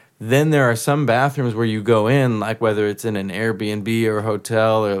 whatever. Then there are some bathrooms where you go in, like whether it's in an Airbnb or a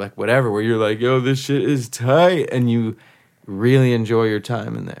hotel or like whatever, where you're like, yo, this shit is tight. And you really enjoy your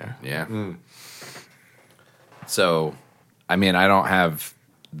time in there. Yeah. So, I mean, I don't have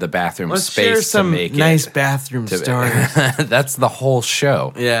the bathroom Let's share space to some make nice it. bathroom stories. That's the whole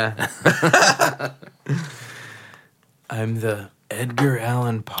show. Yeah. I'm the Edgar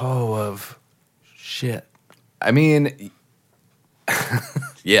Allan Poe of shit. I mean,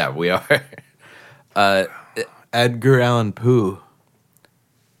 yeah, we are. Edgar Allan Poe.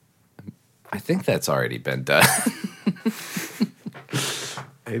 I think that's already been done.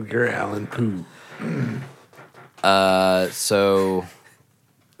 Edgar Allan Poe. So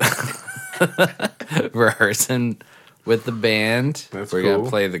rehearsing with the band. That's We're gonna cool.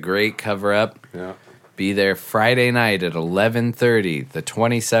 play the great cover up. Yeah. Be there Friday night at 11:30, the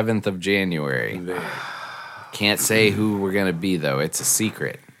 27th of January. There. Can't say who we're gonna be though. It's a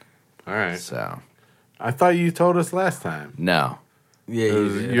secret. All right. So I thought you told us last time. no. Yeah, It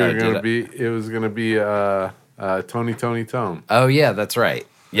was, you did. you were I gonna did. be. It was gonna be Tony Tone. Oh yeah, that's right.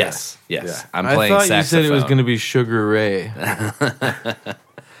 Yes, yes. Yeah. I'm I playing thought saxophone. you said it was going to be Sugar Ray.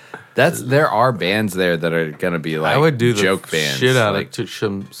 There are bands there that are gonna be like I would do the joke bands. shit out like, of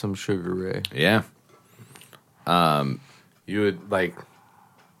some Sugar Ray. yeah. You would like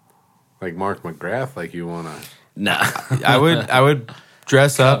Mark McGrath. Like you wanna. No. I would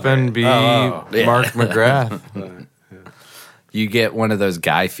dress up and be Oh, yeah. Mark McGrath. You get one of those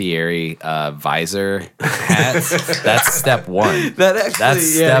Guy Fieri visor hats. That's step one. That actually, That's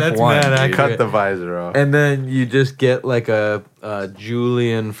step one, mad dude. accurate. Cut the visor off. And then you just get like a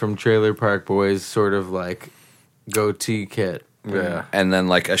Julian from Trailer Park Boys sort of like goatee kit. Yeah. And then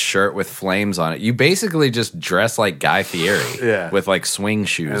like a shirt with flames on it. You basically just dress like Guy Fieri. Yeah. With like swing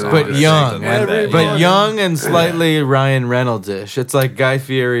shoes on. But or young, something like that. Everybody- but young and slightly Ryan Reynolds-ish. It's like Guy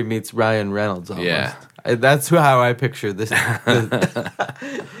Fieri meets Ryan Reynolds almost. Yeah. That's how I picture this. But that-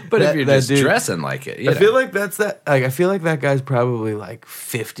 if you're that just dude- dressing like it, I feel like that's that. Like I feel like that guy's probably like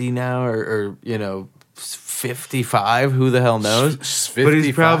 50 now, or 55. Who the hell knows? But he's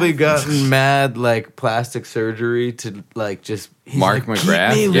 55? probably gotten mad like plastic surgery to like just he's Mark like,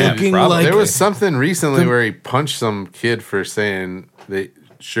 McGrath? Keep me Yeah, looking probably. like There was something recently where he punched some kid for saying that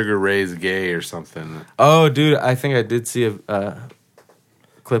Sugar Ray's gay or something. Oh, dude, I think I did see a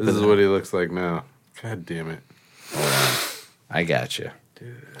clip. This of is that. what he looks like now. God damn it. I got you.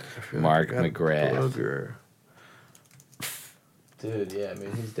 Mark McGrath. Booger. Dude, yeah, I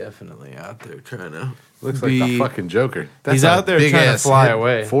mean, he's definitely out there trying to. Looks like the fucking Joker. He's a out there trying to big-ass fly head-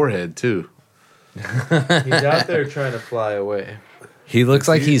 away. Forehead too. He's out there trying to fly away. He looks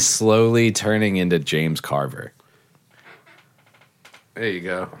like he's slowly turning into James Carver. There you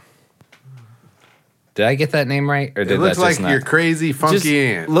go. Did I get that name right, or It did looks that like just not? your crazy funky Just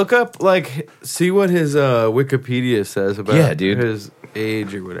aunt. look up, like, see what his Wikipedia says about Yeah, dude. his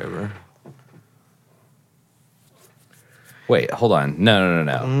age or whatever. Wait, hold on. No.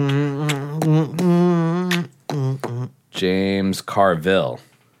 James Carville.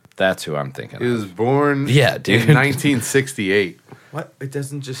 That's who I'm thinking He of. was born Yeah, dude. in 1968. What? It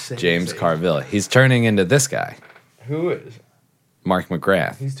doesn't just say James his age. Carville. He's turning into this guy, Who is? Mark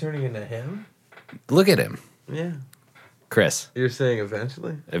McGrath. He's turning into him? Look at him. Yeah. Chris. You're saying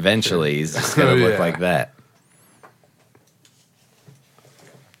eventually? Eventually, he's just going Oh, to look yeah. like that.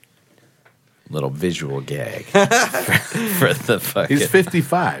 Little visual gag for the fucking He's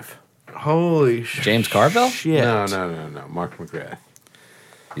 55. Holy shit. James Carville. Shit. No. Mark McGrath.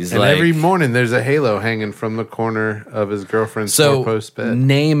 He's And like every morning there's a halo hanging from the corner of his girlfriend's so. four-post bed.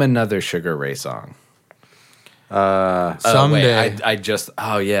 Name another Sugar Ray song. Oh, Someday. wait, I just.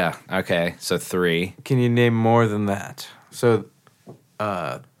 Oh yeah. Okay. So 3. Can you name more than that? So,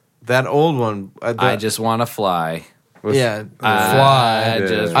 that old one. I just want to fly. yeah, I fly.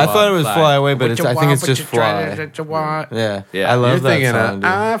 just I thought it wanna was fly away, but What it's, you I think want, it's what just you try, fly. what you want. Yeah, Yeah. I love You're that thinking song. of dude.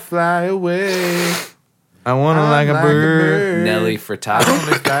 I fly away. I want to like a bird. Nelly Furtado.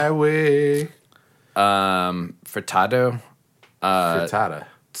 Fly away. Furtado. Frittata.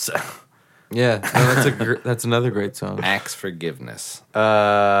 Yeah, no, that's another great song. Axe Forgiveness.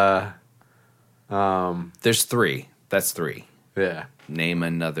 Yeah. There's 3. That's 3. Name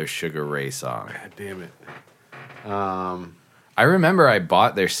another Sugar Ray song. God damn it. I remember I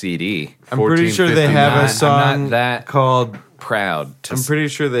bought their CD. I'm pretty sure they have a 1459. song I'm not that called. proud to I'm pretty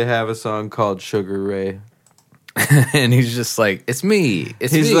sure they have a song called Sugar Ray. and he's just like, it's me.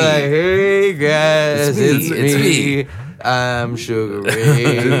 It's He's me. like, hey guys, It's me, it's me." I'm Sugar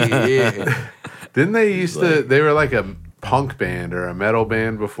Ray. Didn't they used to? They were like a punk band or a metal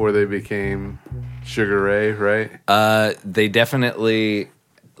band before they became Sugar Ray, right? They definitely,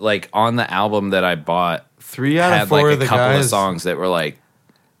 like, on the album that I bought, 3 out had of 4 like of a the couple guys. of songs that were like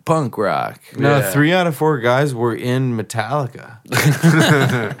punk rock. No, Yeah. 3 out of 4 guys were in Metallica.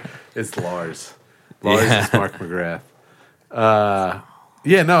 It's Lars. Lars Yeah. is Mark McGrath.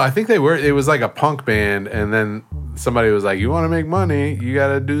 Yeah, no, I think they were. It was like a punk band, and then somebody was like, "You want to make money? You got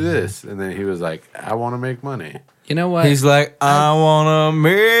to do this." And then he was like, "I want to make money." You know what? He's like, I wanna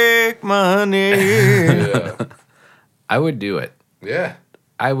make money. Yeah, I would do it. yeah,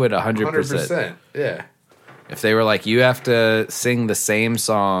 I would 100%. 100%. Yeah, If they were like, you have to sing the same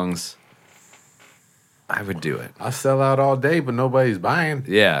songs, I would do it. I'll sell out all day, but nobody's buying.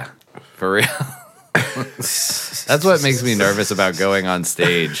 Yeah, for real. That's what makes me nervous about going on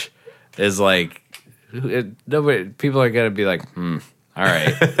stage. Is like, nobody, people are gonna be like, all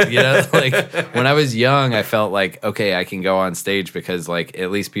right. You know, like when I was young, I felt like, okay, I can go on stage because like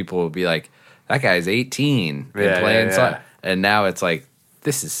at least people will be like, that guy's 18 and Yeah, playing yeah, songs. yeah. And now it's like,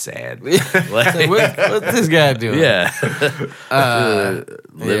 this is sad. What's Like, this guy doing? yeah,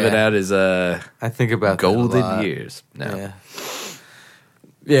 living yeah. out his I think about that a golden lot. years. No, Yeah.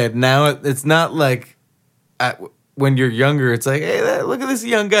 Yeah, now it's not like when you're younger, it's like, hey, look at this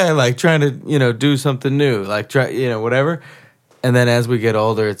young guy, like trying to, do something new, like try, whatever. And then as we get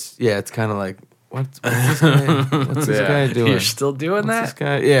older, it's kind of like, what's this guy? What's this guy doing? You're still doing What's this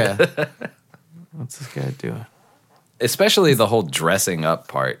that? guy? Yeah. What's this guy doing? Especially the whole dressing up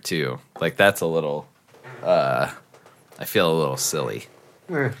part too. Like that's a little I feel a little silly.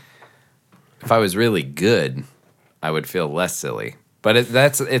 If I was really good, I would feel less silly. But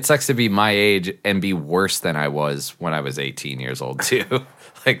it sucks to be my age and be worse than I was when I was 18 years old too.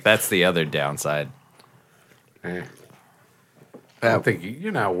 Like that's the other downside. I don't think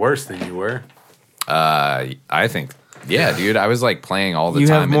you're not worse than you were. I think yeah, dude, I was like playing all the You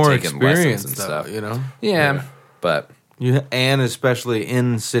have time more and taking lessons experience, and though, stuff. Yeah, but and especially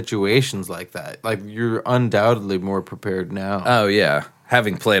in situations like that, like you're undoubtedly more prepared now. oh yeah,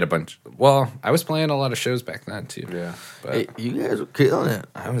 having played a bunch. Well, I was playing a lot of shows back then too. Yeah. But Hey, you guys were killing it.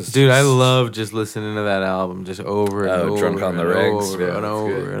 I was Dude, I love just listening to that album just over and over. Drunk on the and Regs. over Yeah, and that's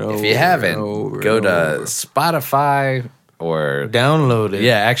over good. and over. if you haven't, and over go and to over. Spotify or Download it.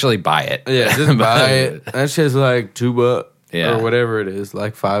 yeah, actually buy it. Yeah, just buy it. That shit's like $2 Yeah. or whatever it is,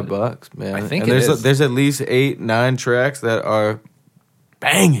 like $5, man. I think and it there's is. there's at least 8-9 tracks that are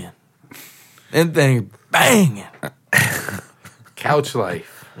banging. And thing banging. Couch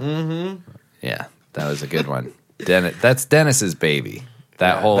life. Yeah, that was a good one. That's Dennis's baby.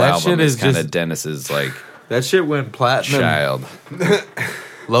 That whole that album shit is is kind of just- Dennis's like That shit went platinum child.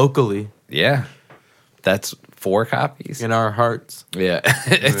 locally Yeah, that's 4 copies. in our hearts. Yeah,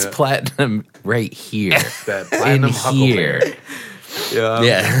 it's platinum right here. That In platinum here. Huckleberry. Yeah,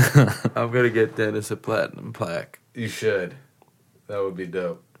 Yeah. I'm gonna get Dennis a platinum plaque. You should. That would be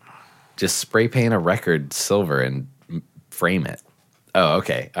dope. Just spray paint a record silver and frame it. Oh,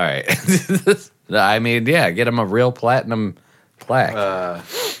 okay. All right. I mean, yeah, get him a real platinum plaque.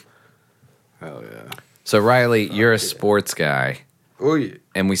 Hell yeah. So, Riley, you're a sports guy, Oh yeah.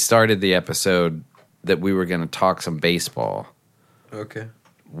 and we started the episode that we were going to talk some baseball. Okay.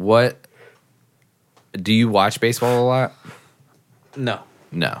 What do you watch baseball a lot? No.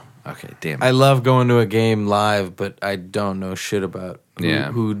 No. Okay, damn it. I love going to a game live, but I don't know shit about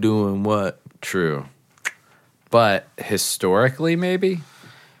Yeah. who doing what. True. But historically, maybe?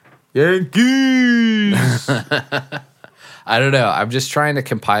 Yankees. I don't know. I'm just trying to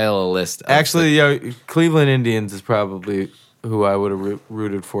compile a list. Of Actually, yo, Cleveland Indians is probably who I would have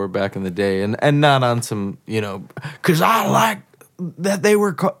rooted for back in the day, and not on some, because I like that they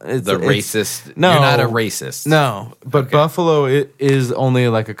were the racist. No, You're not a racist. No, but Okay. Buffalo is only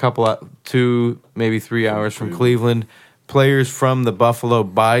like a couple, 2 maybe 3 hours from Cleveland. Players from the Buffalo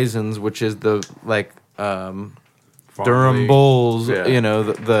Bisons, which is the Durham League. Bulls, Yeah.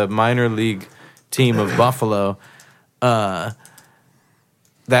 the minor league team of Buffalo. That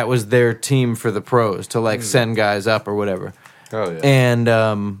was their team for the pros to send guys up or whatever. Oh yeah. And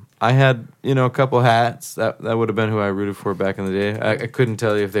I had a couple hats. That would have been who I rooted for back in the day. I couldn't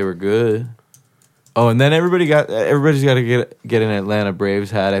tell you if they were good. Oh, and then everybody's got to get an Atlanta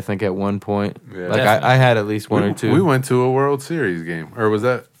Braves hat. I think at one point, Yeah. I had at least one or two. We went to a World Series game, or was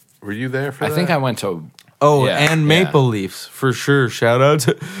that? Were you there for I that? think I went to. Oh, Yeah, and yeah. Maple Leafs for sure. Shout out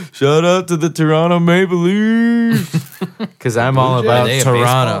to the Toronto Maple Leafs because I'm all Are about they a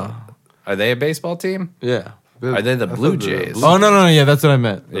Toronto. baseball- Are they a baseball team? Yeah. Are they the I Blue thought Jays? Oh no, yeah, that's what I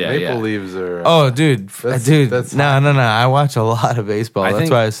meant. The Yeah, Maple yeah. Leaves are. Oh, dude, That's no. I watch a lot of baseball. That's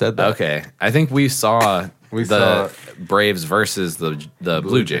why I said that. Okay, I think we saw We the saw- Braves versus the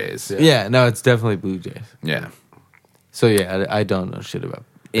Blue Jays. Yeah. Yeah, no, it's definitely Blue Jays. Yeah. So yeah, I don't know shit about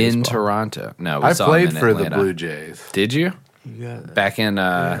In baseball. Toronto. No, we I saw played them in for Atlanta. the Blue Jays. Did you? Back in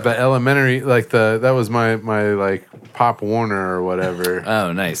The elementary, that was my like Pop Warner or whatever.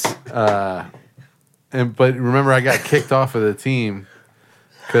 oh, nice. But remember, I got kicked off of the team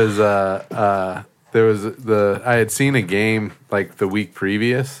because there was I had seen a game like the week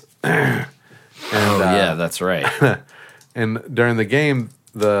previous. And, Yeah, that's right. and during the game,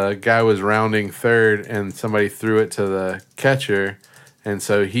 the guy was rounding third, and somebody threw it to the catcher, and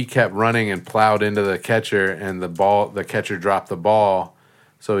so he kept running and plowed into the catcher, and the catcher dropped the ball,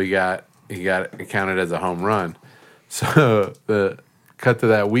 so he got it counted as a home run. So the cut to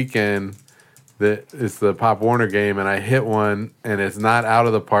that weekend, it's the Pop Warner game, and I hit one, and it's not out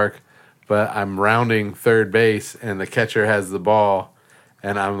of the park, but I'm rounding third base, and the catcher has the ball.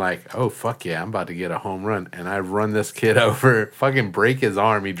 And I'm like, oh, fuck yeah, I'm about to get a home run. And I run this kid over, fucking break his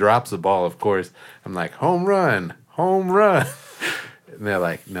arm. He drops the ball, of course. I'm like, home run, home run. And they're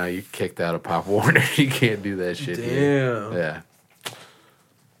like, no, you kicked out of Pop Warner. You can't do that shit here. Damn. Yeah.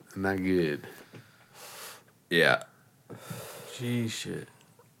 Not good. Yeah. Gee, shit.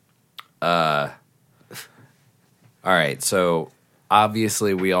 All right, so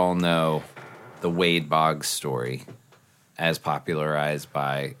obviously we all know the Wade Boggs story as popularized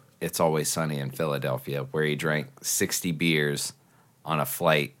by It's Always Sunny in Philadelphia, where he drank 60 beers on a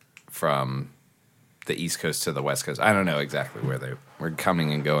flight from the East Coast to the West Coast. I don't know exactly where they were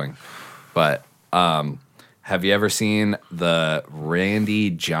coming and going, but have you ever seen the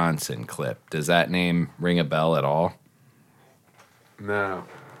Randy Johnson clip? Does that name ring a bell at all? No.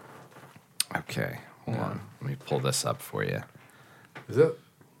 Okay, hold on. Let me pull this up for you. Is it?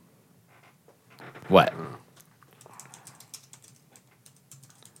 What?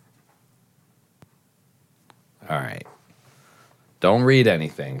 All right. Don't read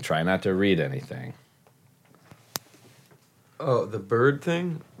anything. Try not to read anything. Oh, the bird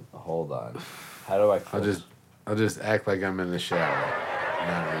thing? Hold on. How do I? I'll just act like I'm in the shower.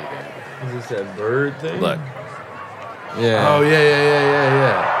 Not read anything. Is this that bird thing? Look. Yeah. Oh,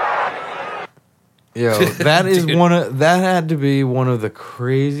 yeah. Yo, that is Dude. that had to be one of the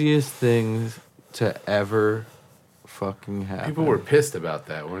craziest things to ever fucking happen. People were pissed about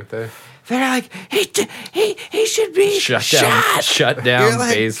that, weren't they? They're like, he should be Shut You're down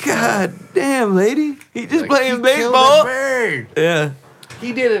like, baseball. God damn, lady, he just Like, playing he killed baseball. a bird. Yeah.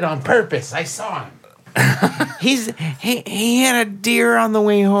 He did it on purpose. I saw him. he had a deer on the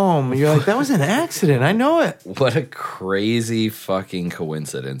way home. And you're like, that was an accident. I know it. What a crazy fucking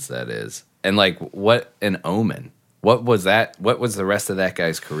coincidence that is. And like, what an omen. What was that? What was the rest of that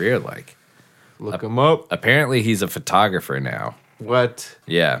guy's career like? Look him up. Apparently he's a photographer now. What?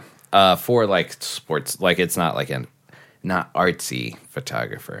 Yeah. For like sports, like it's not like not artsy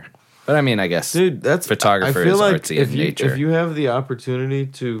photographer. But I mean, I guess Dude, that's photographer I feel is like artsy if in you, nature. If you have the opportunity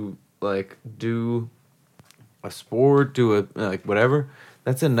to like do a sport, do a like whatever,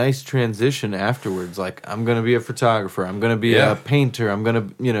 that's a nice transition afterwards. Like I'm gonna be a photographer, I'm gonna be Yeah. a painter, I'm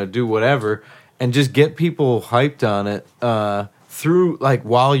gonna do whatever, and just get people hyped on it through like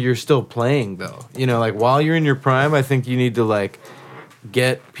while you're still playing though. Like while you're in your prime, I think you need to like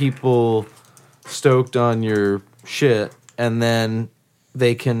get people stoked on your shit, and then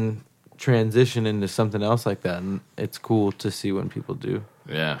they can transition into something else like that, and it's cool to see when people do.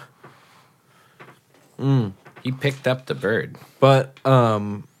 Yeah. He picked up the bird. But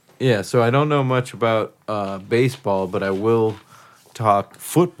yeah, so I don't know much about baseball, but I will talk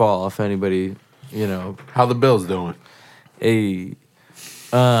football if anybody, How the Bills doing? a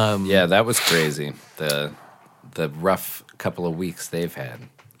Yeah, that was crazy. The rough couple of weeks they've had.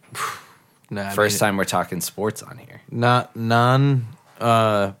 First time we're talking sports on here.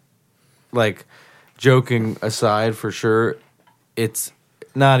 Like joking aside for sure, it's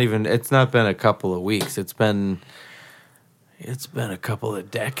not been a couple of weeks. It's been a couple of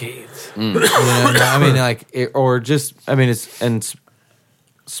decades. I mean, like, it's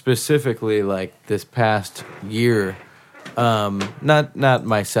specifically like this past year. Not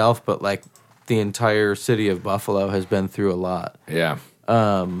myself, but like the entire city of Buffalo has been through a lot. Yeah.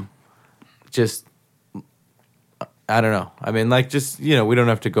 Just I don't know. I mean, like, just we don't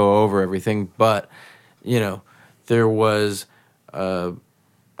have to go over everything, but there was a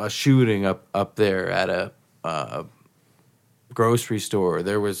shooting up there at a grocery store.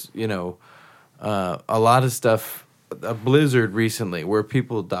 There was a lot of stuff. A blizzard recently where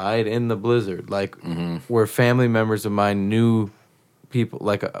people died in the blizzard, like where family members of mine knew people,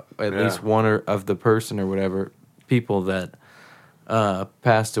 like at least one of the person or whatever, people that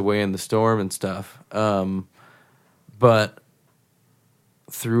passed away in the storm and stuff. But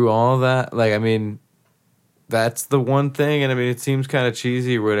through all that, like, I mean, that's the one thing, and I mean, it seems kind of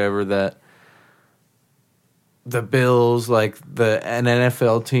cheesy or whatever that the Bills, like an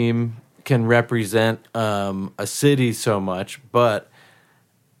NFL team, can represent a city so much, but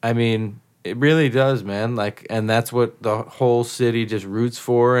I mean, it really does, man. Like, and that's what the whole city just roots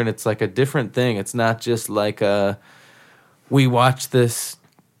for, and it's like a different thing. It's not just like we watch this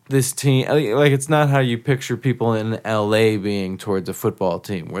team. Like, it's not how you picture people in LA being towards a football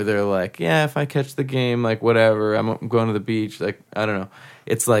team, where they're like, yeah, if I catch the game, like whatever, I'm going to the beach. Like, I don't know.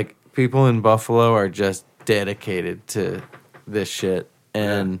 It's like people in Buffalo are just dedicated to this shit,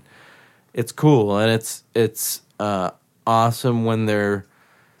 and it's cool, and it's awesome when they're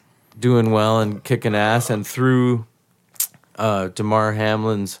doing well and kicking ass. And through Damar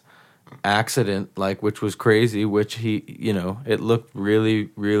Hamlin's accident, like, which was crazy, which he, it looked really,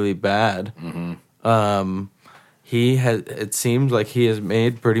 really bad. It seems like he has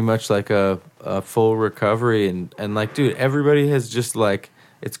made pretty much like a full recovery, and like, dude, everybody has just like,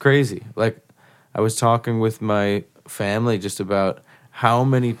 it's crazy. Like, I was talking with my family just about how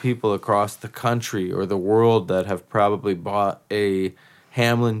many people across the country or the world that have probably bought a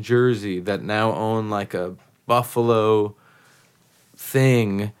Hamlin jersey that now own like a Buffalo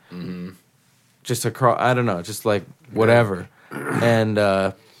thing, just across, I don't know, just like whatever. And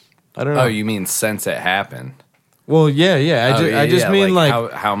I don't know. Oh, you mean since it happened? Well, yeah. I just mean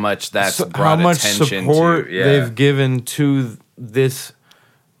like how much that's how brought much attention support to. Yeah. they've given to this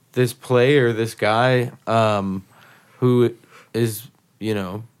player, this guy, who is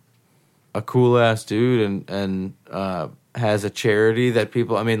a cool ass dude, and has a charity that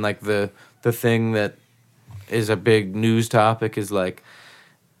people. I mean, like the thing that is a big news topic is like,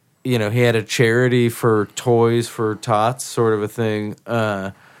 he had a charity for toys for tots, sort of a thing,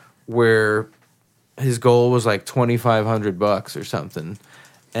 where his goal was like $2,500 or something,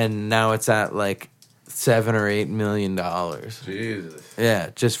 and now it's at like $7 or $8 million. Jesus. Yeah,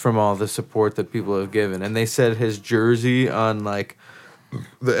 just from all the support that people have given. And they said his jersey on like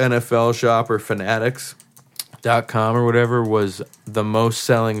the NFL shop or Fanatics.com or whatever was the most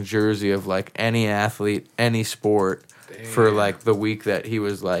selling jersey of like any athlete, any sport. Damn. For like the week that he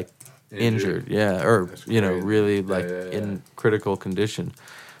was like injured. Yeah, or that's crazy. Really like in critical condition.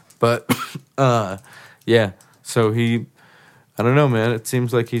 But yeah, so I don't know, man. It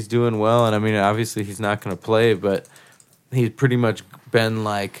seems like he's doing well, and I mean, obviously he's not going to play, but he's pretty much been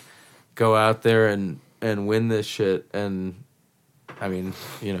like go out there and win this shit. And I mean,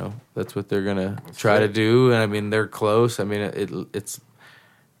 you know, that's what they're gonna try to do. And I mean, they're close. I mean, it's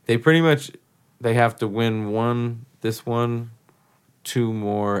they pretty much they have to win this one, 2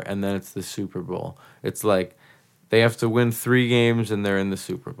 more, and then it's the Super Bowl. It's like they have to win 3 games and they're in the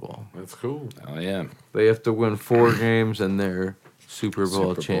Super Bowl. That's cool. Oh yeah. They have to win 4 games and they're Super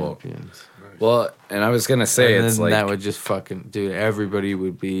Bowl Super Bowl. champions. Well, and I was gonna say And it's then like that would just fucking dude. Everybody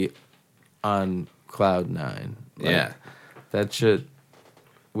would be on cloud 9. Like, yeah. that shit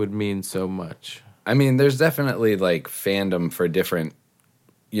would mean so much. I mean, there's definitely like fandom for different,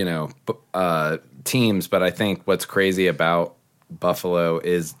 you know, teams. But I think what's crazy about Buffalo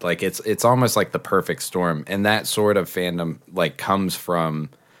is like it's almost like the perfect storm, and that sort of fandom like comes from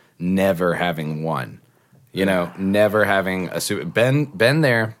never having won. You know, never having a super been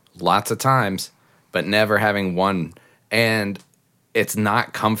there lots of times, but never having won, and it's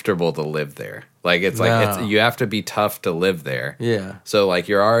not comfortable to live there. Like it's like you have to be tough to live there. Yeah. So like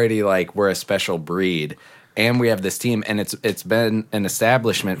you're already like we're a special breed, and we have this team, and it's been an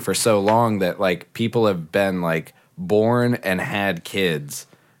establishment for so long that like people have been like born and had kids,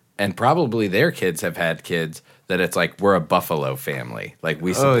 and probably their kids have had kids. That it's like we're a Buffalo family. Like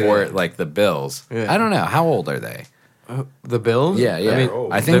we support like the Bills. Yeah. I don't know how old are they. The Bills? Yeah, yeah. I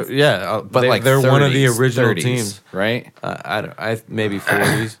mean, I think but they're 30s, one of the original 30s, teams, right? I maybe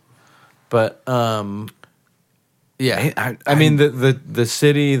 40s, but yeah. I mean the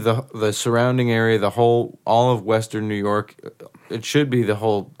city, the surrounding area, all of Western New York, it should be the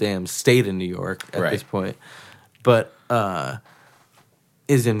whole damn state of New York at Right. this point, but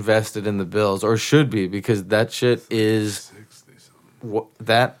is invested in the Bills or should be because that shit is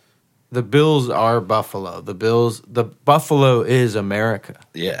that. The Bills are Buffalo. The Buffalo is America.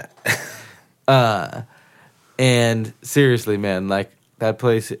 Yeah. And seriously, man, like that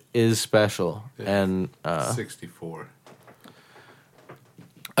place is special. And 64.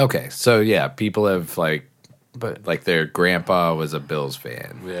 Okay, so yeah, people have but like their grandpa was a Bills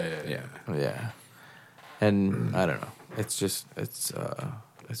fan. Yeah. yeah. And I don't know. It's just a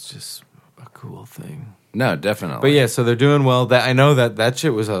cool thing. No, definitely. But yeah, so they're doing well. That I know that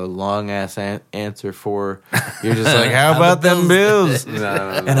shit was a long ass answer for. You're just like, how about them Bills?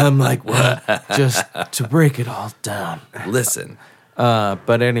 No. And I'm like, what? Just to break it all down. Listen,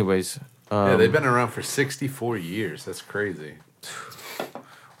 But anyways, Yeah, they've been around for 64 years. That's crazy.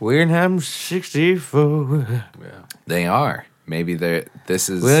 Weird 64. Yeah. they are. Maybe this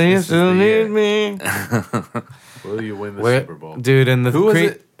is Will you is still the need year. me? Will you win the Where- Super Bowl? Dude, and the Who was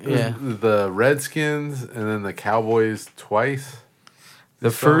it? Yeah. The Redskins and then the Cowboys twice.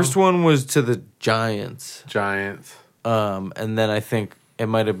 The first one was to the Giants. Giants. And then I think it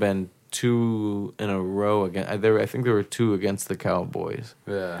might have been 2 in a row again. I think there were 2 against the Cowboys.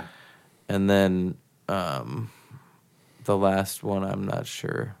 Yeah. And then the last one, I'm not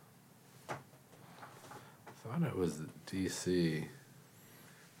sure. Thought it was DC.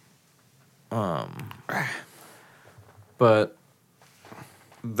 But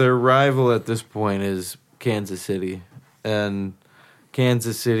their rival at this point is Kansas City, and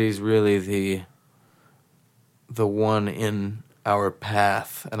Kansas City's really the one in our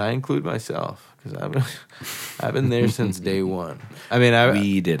path, and I include myself because I've been there since day one. I mean,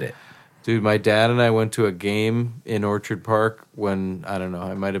 we did it. dude, my dad and I went to a game in Orchard Park when I don't know,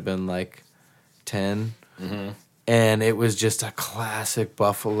 I might have been like 10. And it was just a classic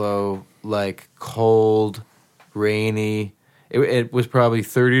Buffalo, like cold, rainy. It was probably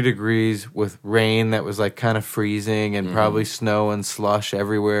 30 degrees with rain that was like kind of freezing and probably snow and slush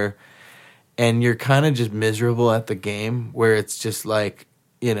everywhere. And you're kind of just miserable at the game where it's just like,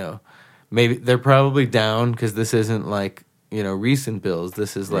 you know, maybe they're probably down because this isn't like, you know, recent Bills.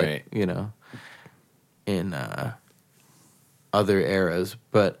 This is like, Right. you know, in other eras.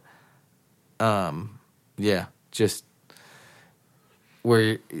 But, yeah, just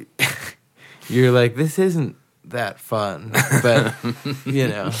where you're like, this isn't that fun, but you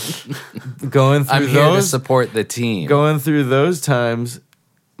know, going through I'm here to those support the team. going through those times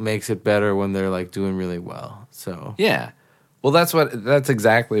makes it better when they're like doing really well. So Yeah. Well, that's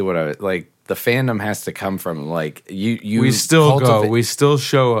exactly what I like. The fandom has to come from like you. we still go, cultivate- we still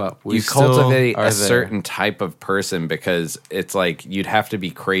show up. We you still cultivate are a there. certain type of person because it's like you'd have to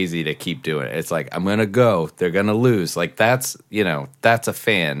be crazy to keep doing it. It's like I'm gonna go, they're gonna lose. Like that's that's a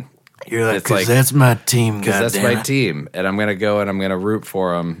fan. You're like, it's like- that's my team. Because that's goddamn my it. team, and I'm gonna go and I'm gonna root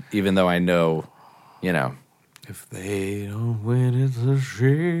for them, even though I know, If they don't win, it's a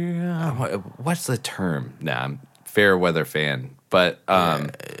shame. what's the term? Nah, I'm fair weather fan, but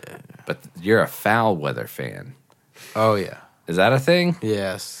you're a foul weather fan. Oh yeah, Is that a thing?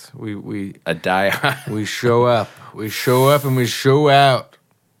 Yes, we A die. we show up. We show up and we show out.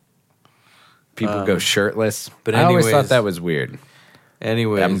 People go shirtless. but I always anyways- thought that was weird.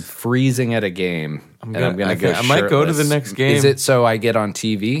 Anyways, I'm freezing at a game, and I'm gonna go. I might go to the shirtless. next game. Is it so I get on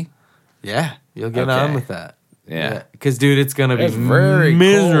TV? yeah, you'll get Okay. on with that. Yeah. Because, dude, it's going to be It's very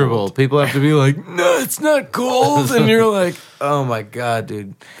miserable. cold. People have to be like, no, it's not cold. And you're like, oh, my God,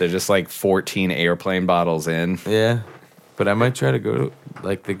 dude. They're just like 14 airplane bottles in. Yeah. But I might try to go to,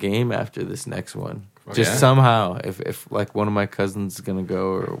 like, the game after this next one. Just yeah. somehow, if, like, one of my cousins is going to go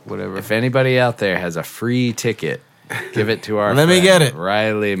or whatever. If anybody out there has a free ticket, give it to our Let me friend, get it.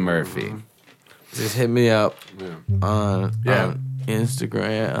 Riley Murphy. Just hit me up on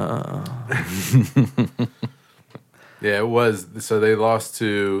Instagram. Yeah, it was. So they lost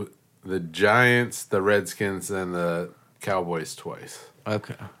to the Giants, the Redskins, and the Cowboys twice.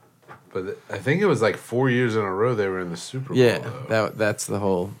 Okay. But I think it was like 4 years in a row they were in the Super Bowl. Yeah, though. that's the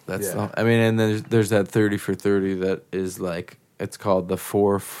whole. That's Yeah. the whole, I mean, and there's that 30 for 30 that is like it's called the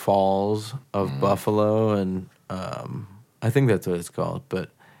Four Falls of Buffalo, and I think that's what it's called. But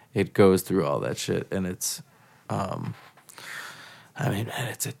it goes through all that shit, and it's, I mean, man,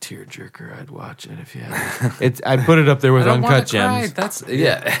 it's a tearjerker. I'd watch it if you had. It's I put it up there with I don't wanna Uncut cry. Gems. That's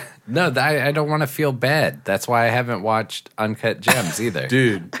No, I don't want to feel bad. That's why I haven't watched Uncut Gems either.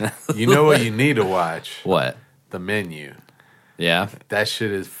 Dude, you know what you need to watch? What? The Menu. Yeah. That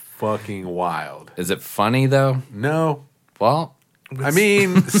shit is fucking wild. Is it funny though? No. Well, I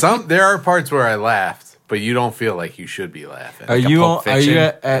mean, there are parts where I laughed, but you don't feel like you should be laughing. Are you Pulp are you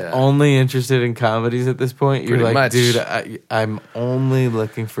Fiction? Yeah. only interested in comedies at this point? You're Pretty like, much. dude, I'm only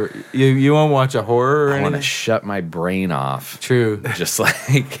looking for you. You won't watch a horror or I want to anything? shut my brain off. True. Just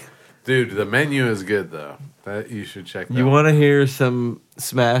like Dude, The Menu is good though. That you should check that You out. want to hear some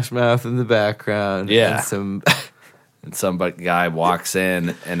Smash Mouth in the background? Yeah. And some. and some guy walks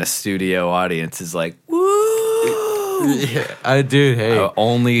in and a studio audience is like, Yeah, I do. Hey,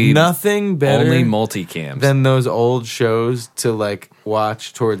 only nothing better only multicams. than those old shows to like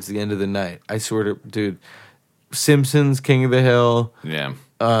watch towards the end of the night. I swear to, dude. Simpsons, King of the Hill, yeah.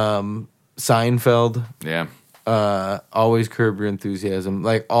 Seinfeld. Yeah. Always Curb Your Enthusiasm,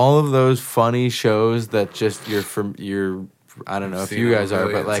 like all of those funny shows that just you're I don't know if Seen you it a guys are,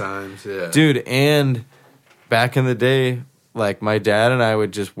 million but like, times, yeah. dude, and back in the day, like my dad and I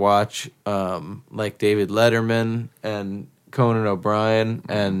would just watch like David Letterman and Conan O'Brien,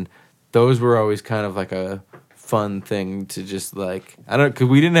 and those were always kind of like a fun thing to just like because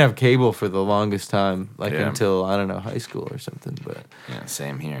we didn't have cable for the longest time, like Yeah. until I don't know high school or something, but Yeah,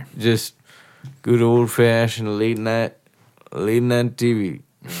 same here. just good old fashioned late night TV.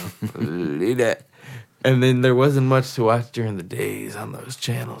 Late night. And then there wasn't much to watch during the days on those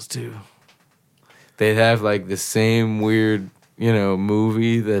channels too. They'd have like the same weird,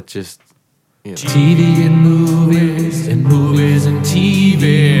 movie that just TV and movies and movies and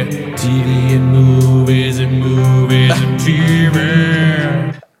TV. TV and movies and movies and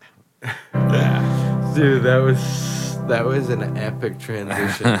TV. dude, that was an epic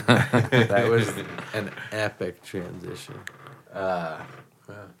transition. That was an epic transition.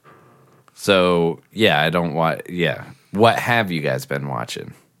 So yeah, I don't watch. Yeah, what have you guys been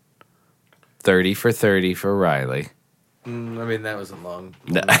watching? 30 for 30 for Riley. I mean, that was a long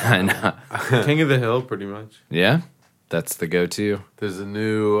I know. King of the Hill, pretty much. Yeah, that's the go-to. There's a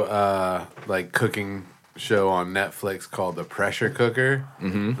new like cooking show on Netflix called The Pressure Cooker,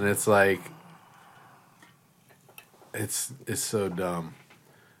 and it's like it's so dumb.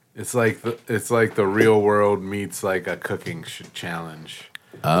 It's like the real world meets like a cooking challenge.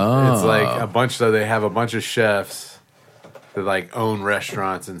 Oh, It's like they have a bunch of chefs that like own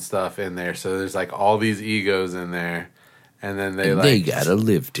restaurants and stuff in there. So there's like all these egos in there, and then they gotta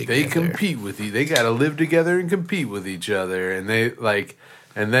live together. they compete with you. They got to live together and compete with each other. And they like,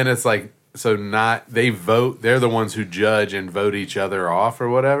 and then it's like, they vote. They're the ones who judge and vote each other off or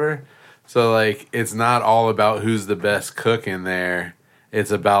whatever. So like, it's not all about who's the best cook in there.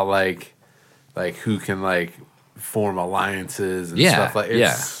 It's about like who can like form alliances and Yeah, stuff like. It's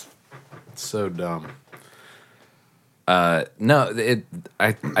yeah. so dumb. No,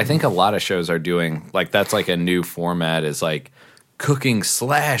 I think a lot of shows are doing like that's like a new format is like cooking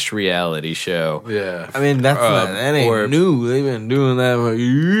 / reality show. Yeah. I mean, that ain't or- new. They've been doing that for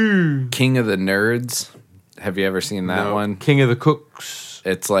years. King of the Nerds. Have you ever seen that No. one? King of the Cooks.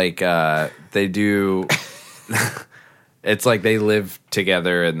 It's like they do. It's like they live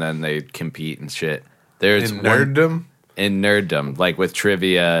together and then they compete and shit. There's in one- nerddom. in nerddom, like with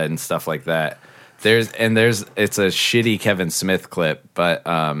trivia and stuff like that. It's a shitty Kevin Smith clip, but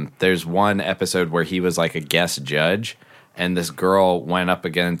there's one episode where he was like a guest judge, and this girl went up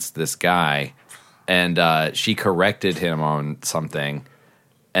against this guy, and she corrected him on something.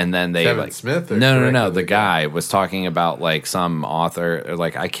 And then they Kevin Smith or no. corrected The the guy was talking about like some author, or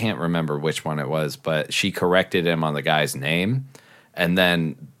like I can't remember which one it was, but she corrected him on the guy's name, and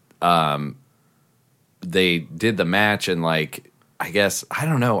then they did the match, and like I guess I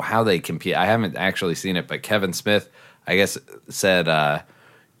don't know how they compete. I haven't actually seen it, but Kevin Smith, I guess, said,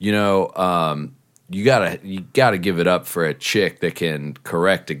 you gotta give it up for a chick that can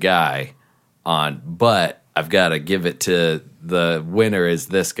correct a guy on, but I've got to give it to the winner is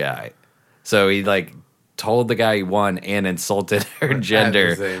this guy. So he like told the guy he won and insulted her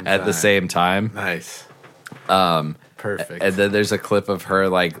gender at the same time. Nice. Perfect. And then there's a clip of her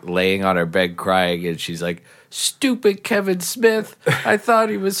like laying on her bed crying, and she's like, "Stupid Kevin Smith! I thought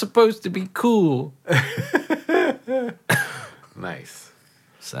he was supposed to be cool." Nice.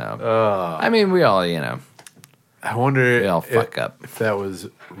 So, I mean, we all, I wonder we all fuck up. if that was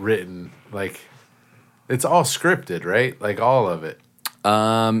written like it's all scripted, right? Like all of it.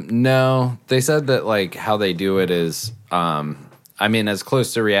 No, they said that like how they do it is, I mean, as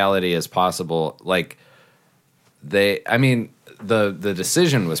close to reality as possible. Like the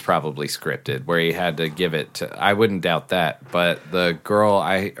decision was probably scripted where he had to give it to, I wouldn't doubt that. But the girl,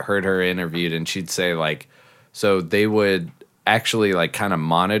 I heard her interviewed, and she'd say like, so they would actually like kind of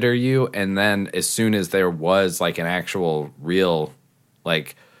monitor you. And then as soon as there was like an actual real,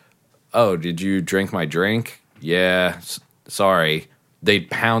 like, "Oh, did you drink my drink?" "Yeah, sorry." They'd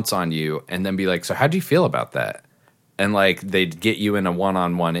pounce on you and then be like, "So how'd you feel about that?" And like they'd get you in a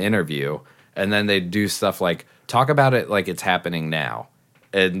one-on-one interview, and then they'd do stuff like talk about it like it's happening now,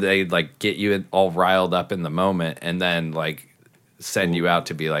 and they'd like get you all riled up in the moment, and then like send you out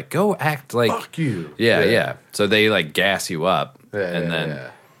to be like, "Go act like Fuck you." Yeah. So they like gas you up, and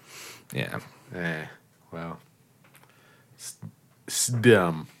then Well, it's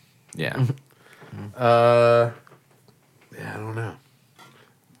dumb. yeah. Yeah, I don't know.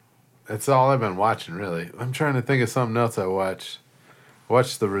 That's all I've been watching, really. I'm trying to think of something else I watched.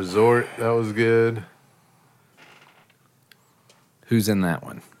 Watched The Resort. That was good. Who's in that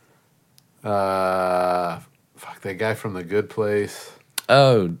one? Fuck, that guy from The Good Place.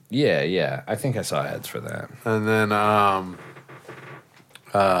 Oh, yeah. I think I saw ads for that. And then,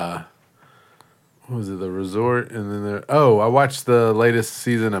 what was it? The Resort. And then I watched the latest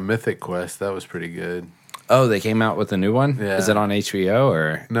season of Mythic Quest. That was pretty good. Oh, they came out with a new one? Yeah. Is it on HBO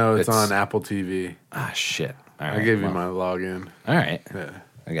or? No, it's on Apple TV. Ah, shit. All right. I gave you my login. All right. Yeah.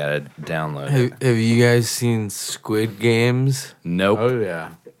 I got to download it. Have you guys seen Squid Games? Nope. Oh,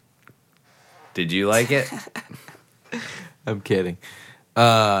 yeah. Did you like it? I'm kidding.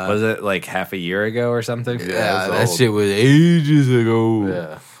 Was it like half a year ago or something? Yeah, That old. shit was ages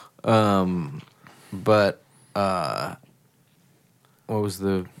ago. Yeah. But what was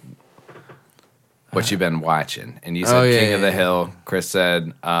the? What you been watching? And you said King of the Hill. Chris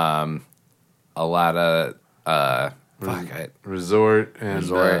said a lot of Resort and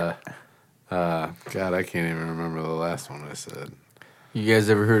Resort. God, I can't even remember the last one I said. You guys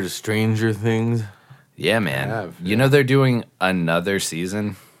ever heard of Stranger Things? Yeah, man. I have, You know they're doing another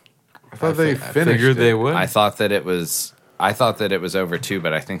season. I thought they I finished. figured they it. would. I thought that it was over too,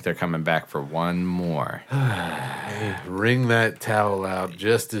 but I think they're coming back for one more. Wring that towel out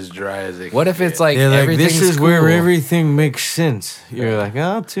just as dry as it. What if it's like They're like, everything's this is cool? where everything makes sense. You're like,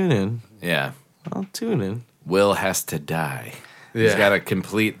 I'll tune in. Yeah. I'll tune in. Will has to die. Yeah. He's got to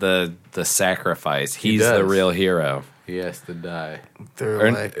complete the sacrifice. He's the does. real hero. He has to die. They're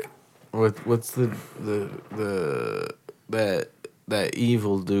Or- like, what's the that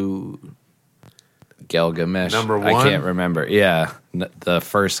evil dude? Gilgamesh. Number I one? can't remember. Yeah, the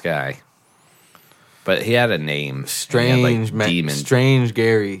first guy. But he had a name. Strange, demon. Strange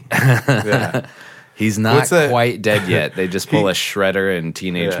Gary. Yeah. He's not What's that? quite dead yet. They just pull a Shredder and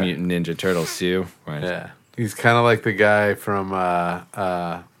Teenage Yeah. Mutant Ninja Turtles 2. Right. Yeah. He's kind of like the guy from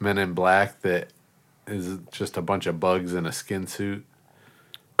Men in Black that is just a bunch of bugs in a skin suit.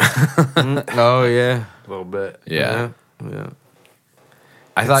 Oh yeah, A little bit. Yeah. yeah.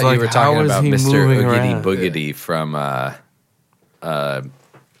 I thought like, you were how talking is about he Mr. moving Oogity around? Boogity from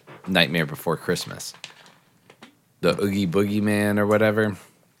Nightmare Before Christmas. The Oogie Boogie Man or whatever.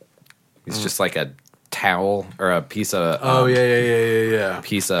 He's just like a towel or a piece of Oh, yeah.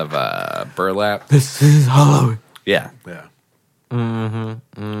 piece of burlap. This is Halloween. Yeah. Yeah.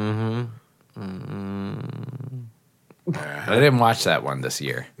 I didn't watch that one this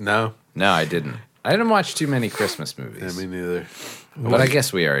year. No? No, I didn't. I didn't watch too many Christmas Yeah, movies. me neither. But I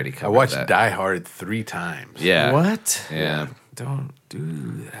guess we already I covered watched that. Die Hard 3 times. Yeah. What? Yeah. Don't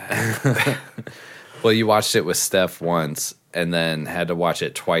do that. Well, you watched it with Steph once and then had to watch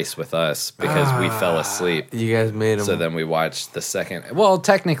it twice with us because we fell asleep. You guys made him. So then we watched the second. Well,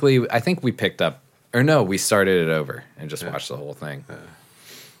 technically, I think we picked up, or no, we started it over and just watched the whole thing.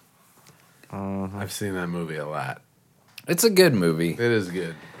 I've seen that movie a lot. It's a good movie. It is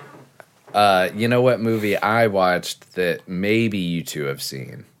good. You know what movie I watched that maybe you two have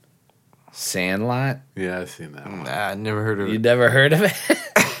seen? Sandlot? Yeah, I've seen that one. Nah, I never heard of You it. never heard of it?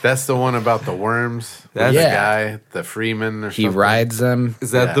 That's the one about the worms. That's- The Yeah. guy, the Freeman or He something. rides them.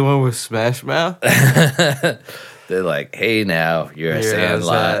 Is that Yeah. the one with Smash Mouth? They're like, hey, now, you're a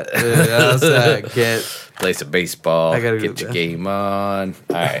Sandlot. How's that? Get Play some baseball. I gotta Get go your there. game on.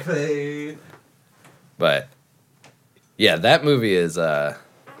 All right. But, yeah, that movie is,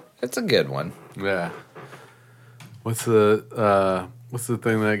 it's a good one. Yeah. What's the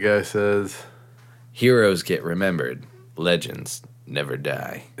thing that guy says? Heroes get remembered. Legends never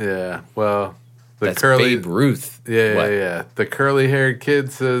die. Yeah. Well, the That's curly Babe Ruth. Yeah, What? yeah. The curly haired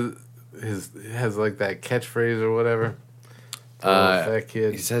kid says has like that catchphrase or whatever. The little fat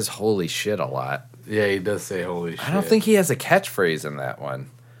kid. He says holy shit a lot. Yeah, he does say holy shit. I don't think he has a catchphrase in that one.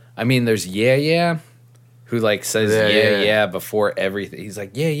 I mean, there's yeah, who like says yeah before everything. He's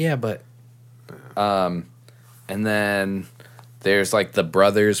like, yeah, but and then there's like the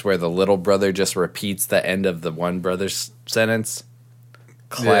brothers where the little brother just repeats the end of the one brother's sentence.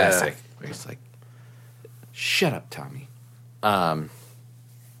 Classic. Where he's like, shut up, Tommy.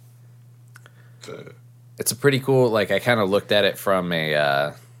 It's a pretty cool, like, I kind of looked at it from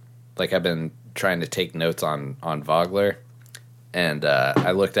a, like, I've been trying to take notes on Vogler, and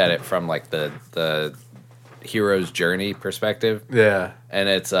I looked at it from, like, the hero's journey perspective, Yeah. and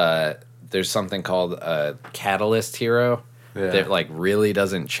it's, there's something called a catalyst hero Yeah. that, like, really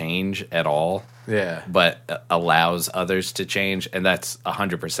doesn't change at all, Yeah. but allows others to change, and that's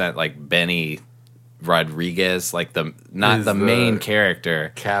 100%, like, Benny Rodriguez, like, not Is the the- main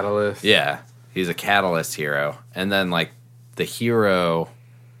character. Catalyst. Yeah, he's a catalyst hero. And then, like, the hero,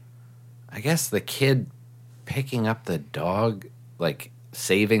 I guess the kid picking up the dog, like,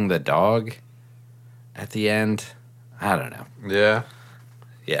 saving the dog at the end. I don't know. Yeah.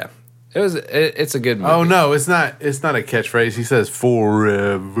 Yeah. It's a good movie. Oh no, it's not a catchphrase. He says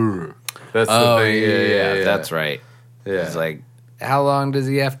forever. That's the Oh, thing. yeah, that's right. Yeah. He's like, how long does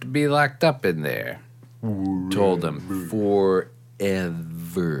he have to be locked up in there? Told him forever.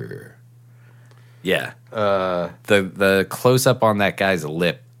 Yeah. The close up on that guy's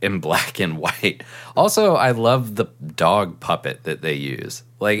lip in black and white. Also, I love the dog puppet that they use.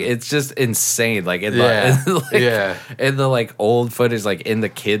 Like, it's just insane. Like in Yeah. the Yeah. in the like old footage, like in the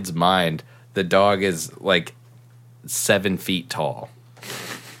kid's mind, the dog is like 7 feet tall.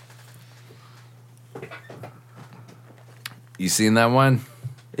 You seen that one?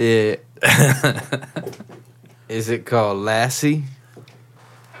 Yeah. Is it called Lassie?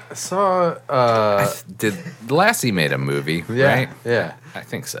 I saw. Did Lassie made a movie? Yeah. Right? Yeah. I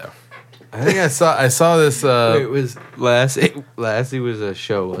think so. I think I saw this. it was Lassie. Lassie was a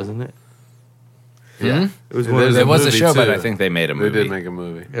show, wasn't it? Yeah. It was There's one of It was a movie, show, but too. I think they made a They movie. did make a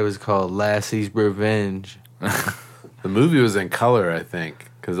movie. It was called Lassie's Revenge. The movie was in color, I think,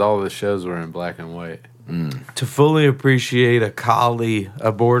 because all the shows were in black and white. To fully appreciate a collie,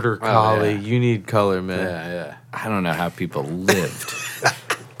 a border collie, yeah. you need color, man. Yeah, yeah. I don't know how people lived.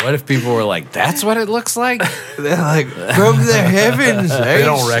 What if people were like, "That's what it looks like"? They're like, from the heavens. They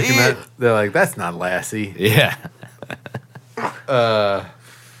don't reckon that. They're like, that's not Lassie. Yeah.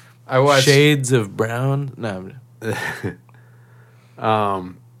 I watched Shades of brown. No,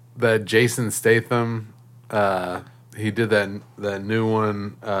 that Jason Statham. He did that new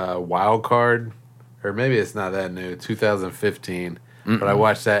one, Wild Card, or maybe it's not that new, 2015. But I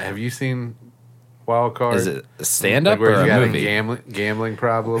watched that. Have you seen Wild Card? Is it a stand-up Like where or he's a got movie? a gambling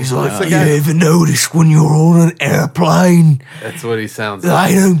problem? he's like, It's the you guy- ever notice when you're on an airplane, That's what he sounds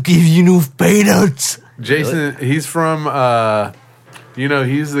like. I don't give you no peanuts. Jason, he's from,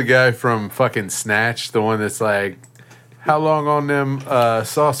 he's the guy from fucking Snatch, the one that's like, how long on them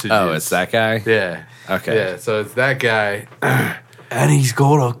sausages? Oh, it's that guy. Yeah. Okay. Yeah, so it's that guy. And he's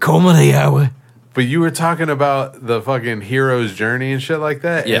got a comedy hour. But you were talking about the fucking hero's journey and shit like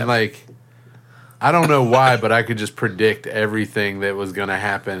that. Yeah. And like, I don't know why, but I could just predict everything that was going to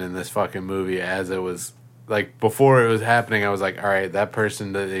happen in this fucking movie as it was. Like, before it was happening, I was like, all right, that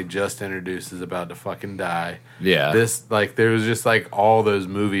person that they just introduced is about to fucking die. Yeah. This, like, there was just like all those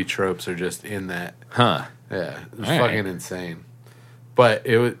movie tropes are just in that. Huh. Yeah. It was All right. fucking insane. But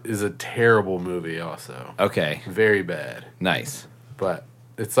it is a terrible movie also. Okay. Very bad. Nice. But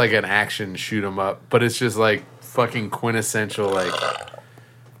it's like an action shoot 'em up, but it's just like fucking quintessential, like,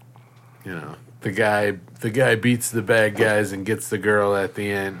 the guy beats the bad guys and gets the girl at the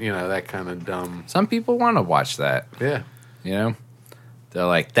end. You know, that kind of dumb. Some people want to watch that. Yeah. You know, they're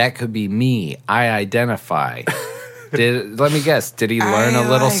like, that could be me. I identify. Let me guess. Did he learn a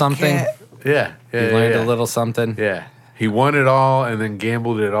little something? Yeah. He learned a little something. Yeah. He won it all and then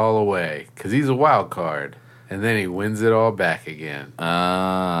gambled it all away because he's a wild card. And then he wins it all back again.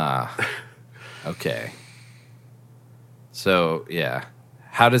 Ah. Okay. So, yeah.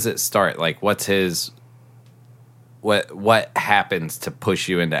 How does it start? Like, what's his... What happens to push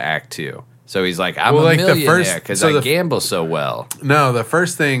you into Act 2? So he's like, I'm a millionaire because I gamble so well. No, the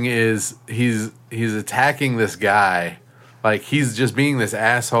first thing is he's attacking this guy. Like, he's just being this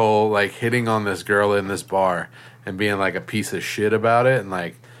asshole, like, hitting on this girl in this bar and being, like, a piece of shit about it. And,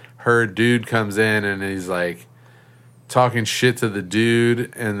 like, her dude comes in and he's, like, talking shit to the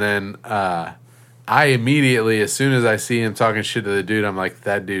dude. And then I immediately, as soon as I see him talking shit to the dude, I'm like,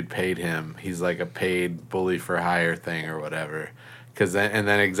 that dude paid him. He's, like, a paid bully for hire thing or whatever. And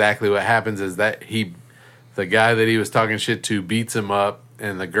then exactly what happens is that the guy that he was talking shit to beats him up,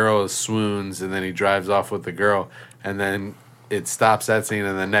 and the girl swoons, and then he drives off with the girl, and then it stops that scene,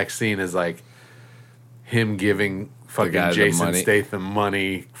 and the next scene is like him giving fucking Jason Statham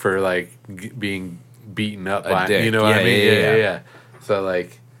money for like being beaten up by him. You know what I mean? Yeah. So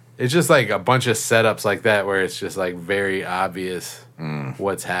like it's just like a bunch of setups like that where it's just like very obvious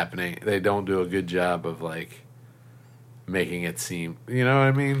what's happening. They don't do a good job of like making it seem, you know what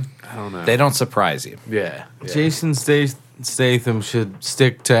I mean? I don't know. They don't surprise you. Yeah. Jason Statham should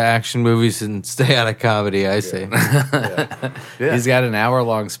stick to action movies and stay out of comedy, I say. Yeah. He's got an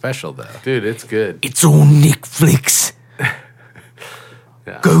hour-long special, though. Dude, it's good. It's on Netflix.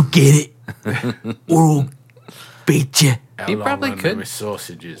 Yeah. Go get it. Or I'll beat you. He probably could. With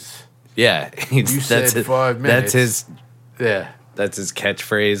sausages. Yeah. You said 5 minutes. That's his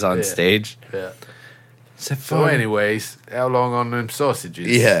catchphrase on stage. Yeah. So anyways, how long on them sausages?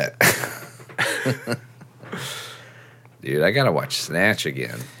 Yeah. Dude, I gotta watch Snatch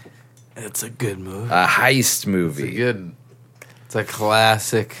again. It's a good movie. A heist movie. It's a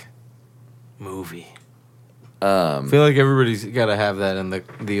classic movie. I feel like everybody's got to have that in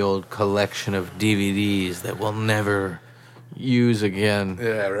the old collection of DVDs that we'll never use again.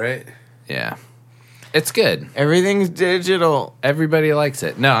 Yeah, right? Yeah. It's good. Everything's digital. Everybody likes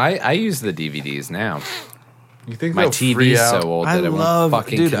it. No, I use the DVDs now. You think my TV's so old that it won't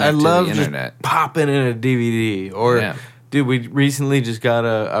fucking connect to the internet. Just popping in a DVD. Or, dude, we recently just got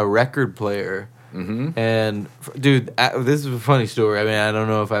a record player. Mm-hmm. And, dude, this is a funny story. I mean, I don't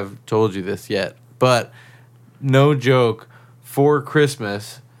know if I've told you this yet. But, no joke, for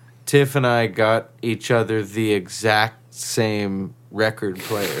Christmas, Tiff and I got each other the exact same record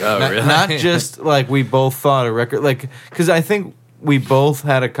player. Oh, really? Not just, like, we both thought a record... Like, because I think we both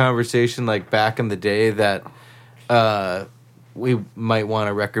had a conversation, like, back in the day that... we might want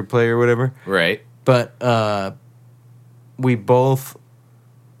a record player or whatever. Right. But we both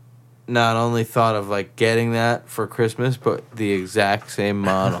not only thought of like getting that for Christmas, but the exact same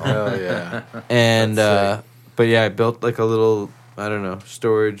model. Hell yeah. And but yeah, I built like a little, I don't know,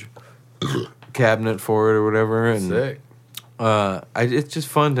 storage cabinet for it or whatever. And Sick. it's just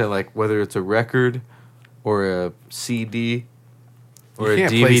fun to like, whether it's a record or a CD. Or you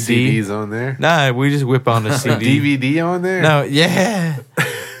can't a DVD. play CDs on there. Nah, we just whip on a CD. DVD on there? No, yeah.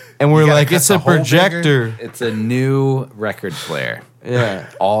 And we're like, it's a projector. It's a new record player. Yeah.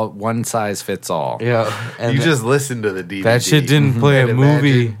 All one size fits all. Yeah. And you just listen to the DVD. that shit didn't play a I'd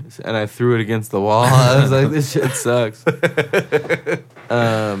movie, imagine. and I threw it against the wall. I was like, this shit sucks.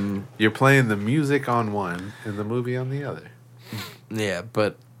 You're playing the music on one and the movie on the other. Yeah,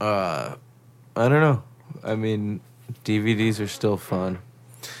 but I don't know. I mean, DVDs are still fun.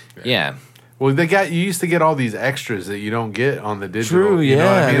 Yeah. Well, you used to get all these extras that you don't get on the digital. True, you know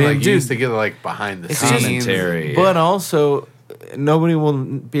what yeah. I mean? I mean, Like you dude, used to get like behind the it's scenes. commentary. But also, nobody will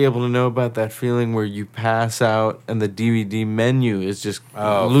be able to know about that feeling where you pass out and the DVD menu is just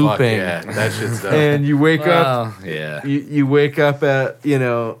looping. Fuck yeah, that shit's dope. And you wake up. Yeah. You wake up at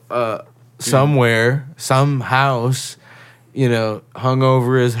somewhere, some house,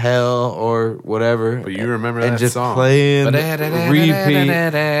 hungover as hell or whatever. But you remember and that just song. playing repeat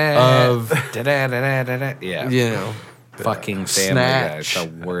of yeah. Fucking Family Guy. It's Snatch. the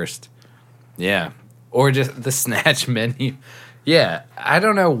worst. Yeah. Or just the Snatch menu. Yeah. I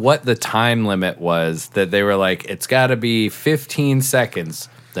don't know what the time limit was that they were like, it's got to be 15 seconds.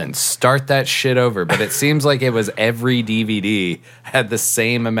 Then start that shit over. But it seems like it was every DVD had the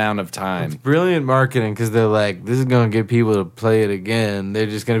same amount of time. brilliant marketing because they're like, this is going to get people to play it again. They're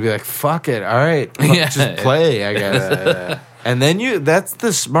just going to be like, fuck it. All right. Yeah. Just play, I guess. And then that's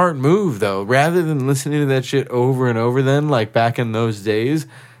the smart move, though. Rather than listening to that shit over and over, then like back in those days,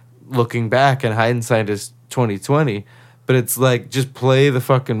 looking back and hindsight is 2020. But it's like just play the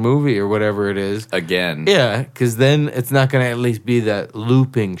fucking movie or whatever it is Again. Yeah, because then it's not gonna at least be that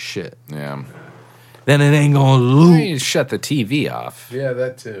looping shit. Yeah. Then it ain't gonna You loop. shut the TV off. Yeah,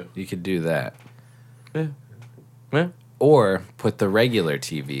 that too. You could do that. Yeah. Yeah. Or put the regular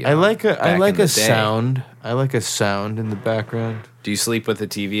TV on. I like back a in the day. sound. I like a sound in the background. Do you sleep with the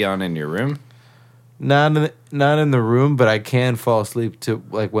TV on in your room? Not in the room, but I can fall asleep to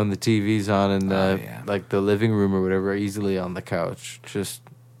like when the TV's on in the yeah. like the living room or whatever, easily on the couch. Just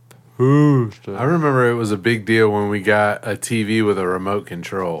I I remember it was a big deal when we got a TV with a remote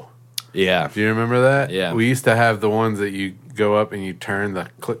control. Yeah. Do you remember that? Yeah. We used to have the ones that you go up and you turn the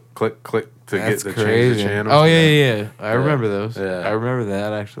click, click, click to That's get the change crazy. the channel. Oh yeah. I remember those. Yeah. I remember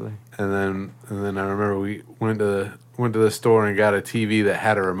that actually. And then I remember we went to the store and got a TV that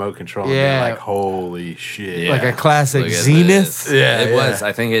had a remote control. And Yeah. we were like, holy shit! Yeah. Like a classic Look at Zenith. this. Yeah, it yeah. was.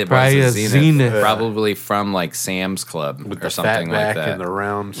 I think it Probably was a a Zenith. Zenith. Probably from like Sam's Club With or the something fat back like that. and the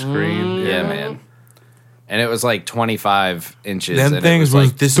round screen. Yeah, man. And it was like 25 inches. Them and things it was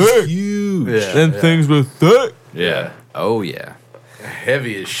was like, this thick. is huge. Yeah. Them things were thick. Yeah. Oh, yeah.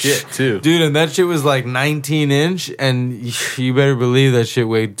 Heavy as shit too. Dude, and that shit was like 19-inch, and you better believe that shit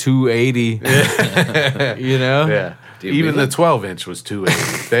weighed 280. You know? Yeah. Dude, Even we the 12-inch was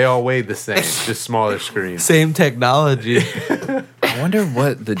 280. They all weighed the same, just smaller screens. Same technology. I wonder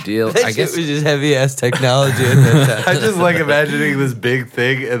what the deal. That I shit guess was just heavy ass technology at that I time. just like imagining this big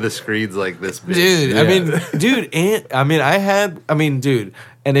thing and the screen's like this big. Dude, Yeah. dude,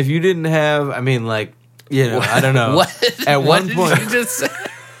 and if you didn't have, I mean, like, you know, I don't know. what? At What one did point, you just say?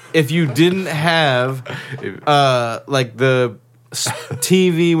 if you didn't have, like the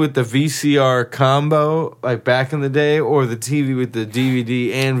TV with the VCR combo, like back in the day, or the TV with the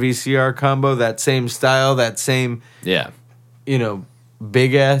DVD and VCR combo, that same style, that same, Yeah. you know,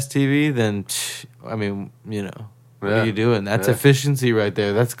 big ass TV, then, I mean, you know, what Yeah. are you doing? That's Yeah. efficiency right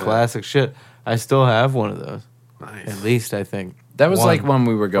there. That's classic shit. I still have one of those. Nice. At least I think. That was One like when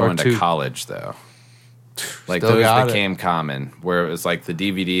we were going or two. to college, though. Like Still those got it. became common, where it was like the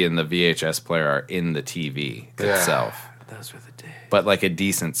DVD and the VHS player are in the TV Yeah. itself, Those were the days. but like a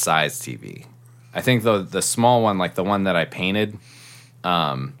decent sized TV. I think the small one, like the one that I painted,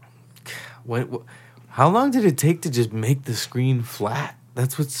 How long did it take to just make the screen flat?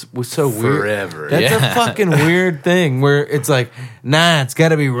 That's what's so weird. Forever. That's Yeah. a fucking weird thing where it's like, nah, it's got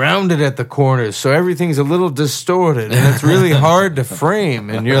to be rounded at the corners, so everything's a little distorted, and it's really hard to frame.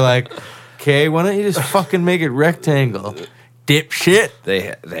 And you're like, okay, why don't you just fucking make it rectangle, dipshit? they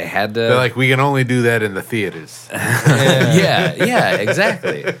had to. They're like, we can only do that in the theaters. yeah,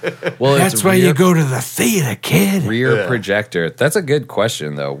 exactly. Well, That's it's why rear, you go to the theater, kid. rear Yeah. projector. That's a good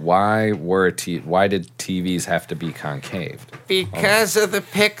question, though. Why did TVs have to be concaved? Because of the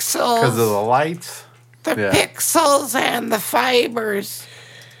pixels. Because of the lights. the yeah. pixels and the fibers.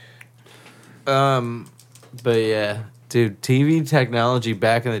 But yeah, dude, TV technology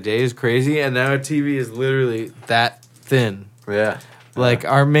back in the day is crazy, and now a TV is literally that thin. Yeah. Like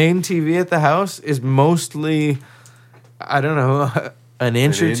our main TV at the house is mostly, I don't know, an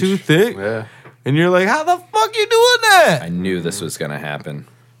inch or two thick, Yeah. and you're like, how the fuck you doing that? I knew this was going to happen.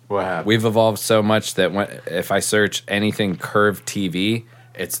 What happened? We've evolved so much that if I search anything curved TV,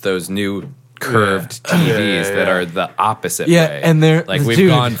 it's those new curved TVs that are the opposite Yeah, way. and they're- like we've dude,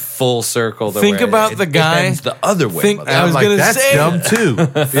 gone full circle. think where about it- the it guy- bends the other way. think- mother- I was I'm like, gonna that's say dumb too.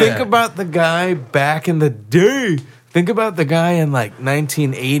 Think about the guy back in the day. Think about the guy in like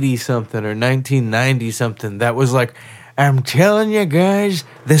 1980 something or 1990 something that was like, I'm telling you guys,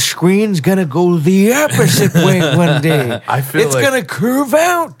 the screen's gonna go the opposite way one day. I feel it's like- gonna curve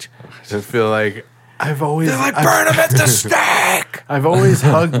out. I just feel like I've always They're like, burn him at the stake. I've always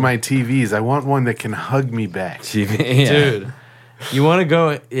hugged my TVs. I want one that can hug me back. Yeah. Dude, you want to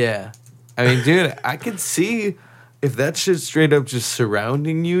go? Yeah. I mean, dude, I could see if that shit's straight up just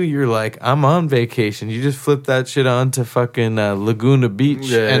surrounding you, you're like, I'm on vacation. You just flip that shit on to fucking Laguna Beach,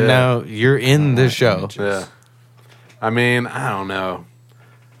 Yeah, and yeah. now you're in the show. Yeah. I mean, I don't know.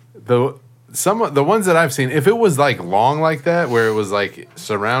 The ones that I've seen, if it was like long like that, where it was like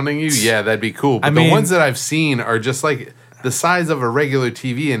surrounding you, yeah, that'd be cool. But I the mean- ones that I've seen are just like the size of a regular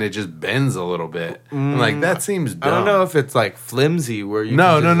TV, and it just bends a little bit. I'm like, that seems dumb. I don't know if it's like flimsy where you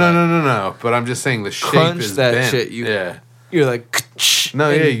No, can no, just, no, like, no, no, no. But I'm just saying the shape crunch is that bent. shit. Yeah. You're like, No,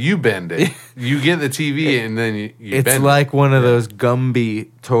 and yeah, you bend it. You get the TV, and then you it's bend like one of those Gumby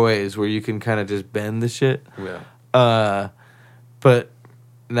toys where you can kind of just bend the shit. it. Yeah. But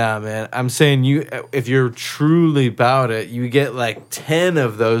Nah, man. I'm saying if you're truly about it, you get like 10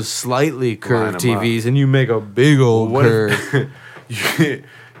 of those slightly curved 'em up. TVs, and you make a big old What curve. if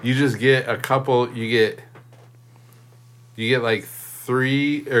you just get a couple? You get like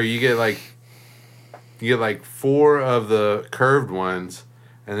 3, or you get like 4 of the curved ones,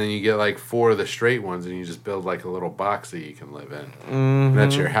 and then you get like 4 of the straight ones, and you just build like a little box that you can live in. And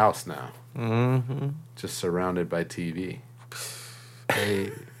that's your house now. Mm-hmm. Just surrounded by TV.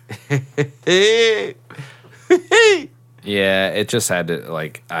 Yeah, it just had to,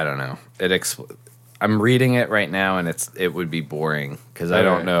 like, I don't know. I'm reading it right now, and it would be boring because I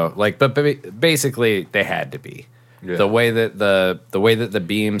don't know. Like, but basically, they had to be. Yeah. The way that the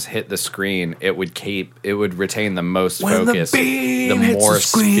beams hit the screen, it would retain the most focus. The more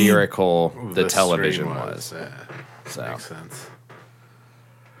spherical the television stream was. Yeah, So makes sense.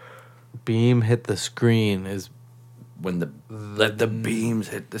 Beam hit the screen is when let the beams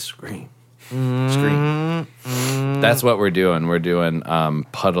hit the screen. That's what we're doing. We're doing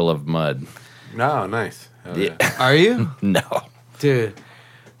Puddle of Mud. No, nice. Hell yeah. Are you? No, Dude,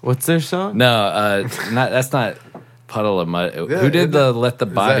 what's their song? no, that's not Puddle of Mud. Who did the Let the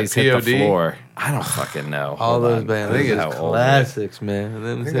Bodies Hit the POD? Floor? I don't fucking know. All Hold those on. bands. I think it's How old classics, man.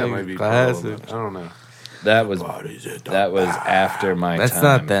 I think that might be classics. I don't know. that was after my That's time.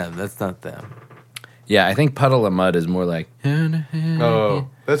 not them. That's not them. Yeah, I think Puddle of Mud is more like Oh,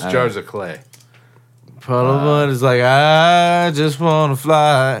 that's Jars of Clay. Puddle of Mud is like, I just want to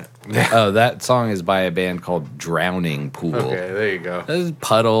fly. oh, that song is by a band called Drowning Pool. Okay, there you go. This is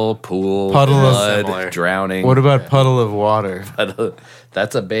puddle, pool, Puddle of- mud, Similar. drowning. What about Puddle of Water? Puddle?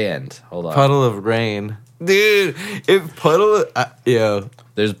 That's a band. Hold on. Puddle of Rain. Dude, if Puddle of... yo.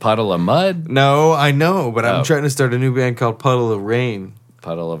 There's Puddle of Mud, No, I know, but Oh. I'm trying to start a new band called Puddle of Rain.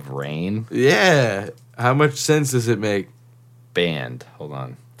 Puddle of Rain, Yeah. How much sense does it make? band. Hold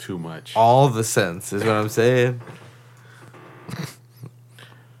on. Too much. All the sense is what I'm saying.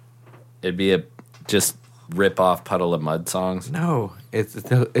 It'd be a just rip off Puddle of Mud songs. No, it's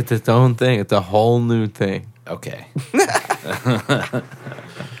its own thing. It's a whole new thing. Okay.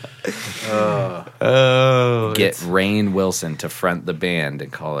 Oh, Get Rain Wilson to front the band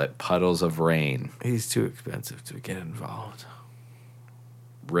and call it Puddles of Rain. he's too expensive to get involved.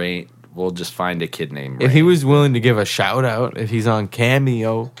 Rain. We'll just find a kid named Rain. If he was willing to give a shout out, if he's on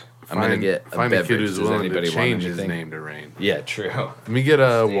Cameo, I'm gonna get a find a kid beverage. who's Does willing anybody to want change his anything? name to Rain. Yeah, true. Let me get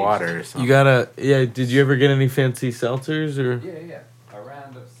a water or something. you gotta. Yeah, did you ever get any fancy seltzers or? Yeah. A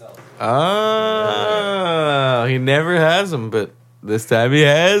round of seltzer. Oh, he never has them, but this time he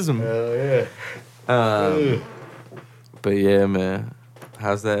has them. Hell yeah. But yeah, man,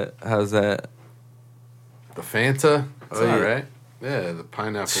 how's that? The Fanta? It's Oh, yeah. all right. Yeah, the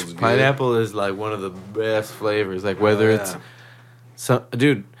pineapple's good. Pineapple is like one of the best flavors. Like whether Oh, it's yeah. some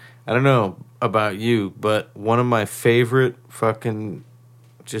dude, I don't know about you, but one of my favorite fucking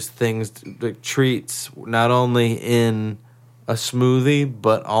just things like treats, not only in a smoothie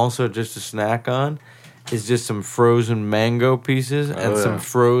but also just a snack on, is just some frozen mango pieces and yeah. some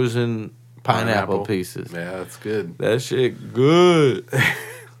frozen pineapple pieces. Yeah, that's good. That shit good.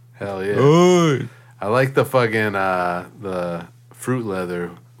 Hell yeah. Good. I like the fucking the fruit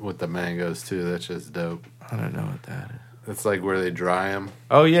leather with the mangoes too. That's just dope. I don't know what that is. It's like where they dry them.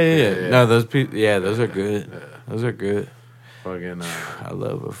 Oh yeah. Yeah. No, those those are good. Those are good. Fucking I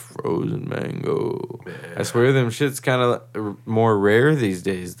love a frozen mango. I swear them shit's kind of more rare these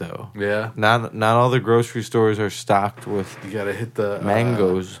days though. yeah. Not all the grocery stores are stocked with You gotta hit the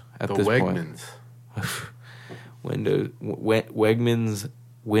mangoes at the this Wegmans. point. Wegmans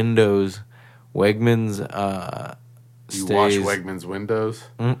windows. Wegmans You wash stays- Wegmans windows.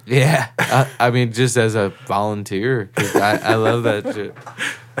 Yeah, I mean, just as a volunteer, 'cause I love that shit.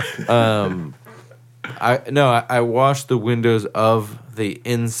 I wash the windows of the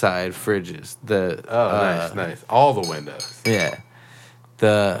inside fridges. The Nice. All the windows. yeah,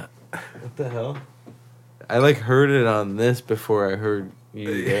 what the hell? I like heard it on this before I heard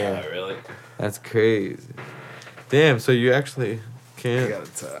you there. really? That's crazy. Damn, so you actually can't.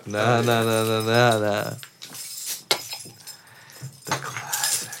 Nah. The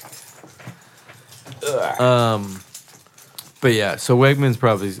classic. But yeah, so Wegmans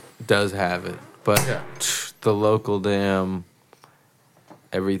probably does have it, but Yeah. the local damn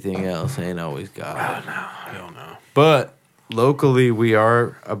everything else ain't always got it. I don't know. But locally, we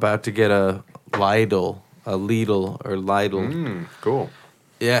are about to get a Lidl. Cool.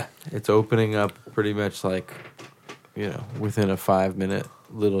 Yeah, it's opening up pretty much like, within a 5-minute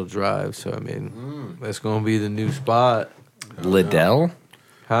little drive. So I mean, that's gonna be the new spot, Liddell?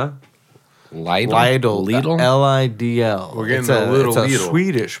 huh? Lidl? Lidl. Lidl. We're getting it's a little it's a Lidl.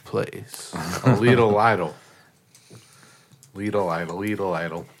 Swedish place. A Lidl idol. Lidl idol. Lidl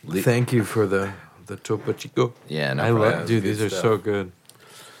idol. Thank you for the Topo Chico. Yeah, no I problem. love, dude. Good These are stuff. so good.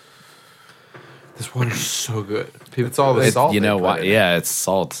 This water's so good. People, It's all the salt. You they know put what? in it. Yeah, it's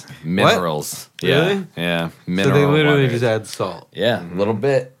salt, minerals. Yeah, Really? yeah, so mineral. they literally water. just add salt. Yeah, a little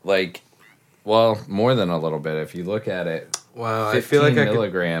bit. Like, well, more than a little bit. If you look at it, Wow, 15 I feel like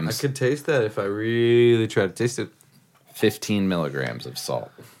milligrams. I could taste that if I really try to taste it. 15 milligrams of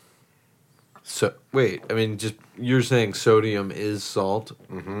salt. So wait, I mean, just you're saying sodium is salt?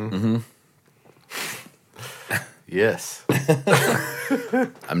 Yes.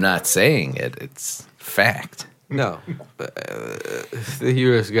 I'm not saying it. It's fact. No, the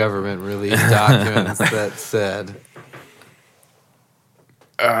U.S. government released documents that said.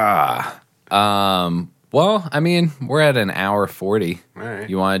 Well, I mean, we're at an hour 40. All right.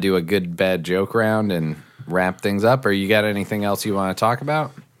 You want to do a good bad joke round and wrap things up, or you got anything else you want to talk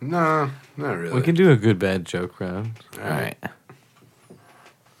about? No, not really. We can do a good bad joke round. All right.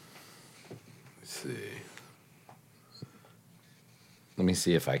 Let's see. Let me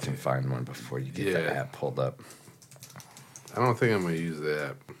see if I can find one before you get that Yeah. app pulled up. I don't think I'm gonna use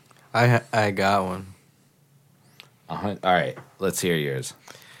that. I got one. All right, let's hear yours.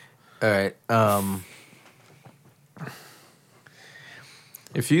 All right.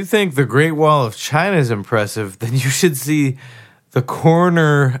 If you think the Great Wall of China is impressive, then you should see the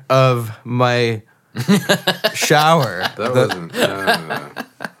corner of my shower. That wasn't.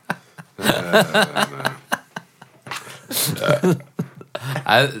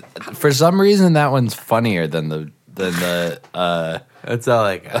 For some reason, that one's funnier than the That's all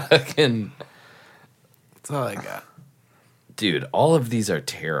I got. fucking That's all I got. dude. All of these are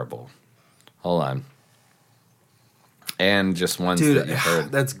terrible. Hold on, and just ones Dude, that you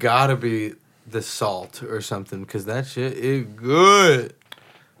heard. that's gotta be the salt or something, because that shit is good.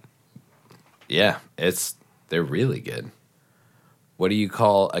 Yeah, they're really good. What do you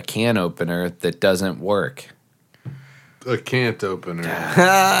call a can opener that doesn't work? A can't opener.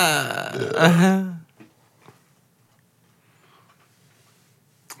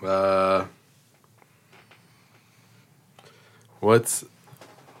 What's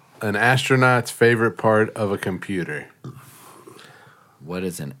an astronaut's favorite part of a computer? What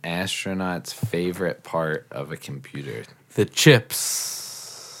is an astronaut's favorite part of a computer? The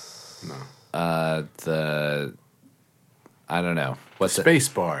chips. I don't know. What's it? Space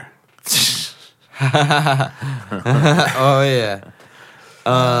bar. Oh yeah.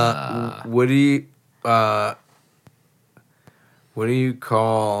 What do you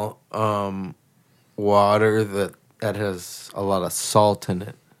call water that has a lot of salt in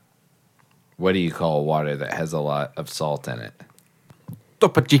it? What do you call water that has a lot of salt in it?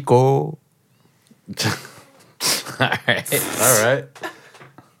 Topo Chico. All right. All right.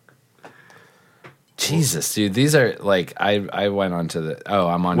 Jesus, dude, these are like I went on to the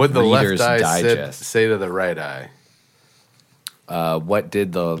I'm on What the Reader's left eye Digest. say to the right eye? What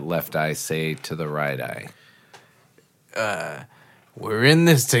did the left eye say to the right eye? We're in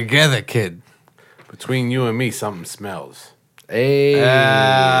this together, kid. Between you and me, something smells. Hey,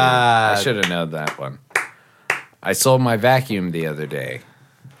 Ah. I should have known that one. I sold my vacuum the other day.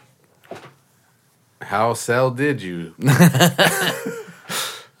 How sell did you?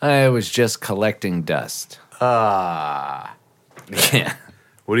 I was just collecting dust. Ah. Yeah,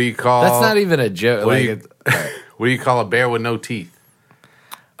 What do you call? that's not even a joke. What Like, do you, what do you call a bear with no teeth?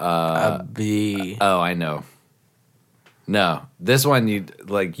 A bee. oh, I know. No, this one you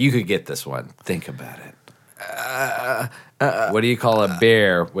could get this one. Think about it. What do you call a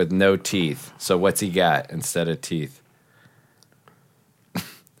bear with no teeth? So what's he got instead of teeth?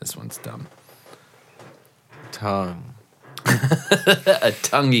 This one's dumb. Tongue. A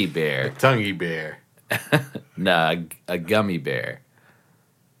tonguey bear. Tonguey bear. Nah, a gummy bear.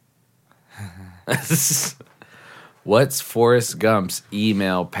 What's Forrest Gump's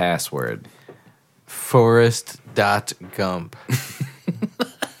email password? Forrest.gump.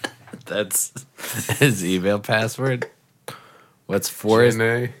 That's his email password. What's Forrest?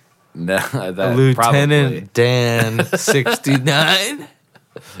 Jenny? No, that Lieutenant Dan 69.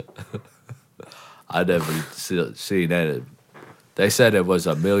 I never seen that. They said it was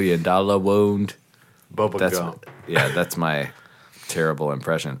 $1 million wound. Bubba That's gum. yeah, that's my terrible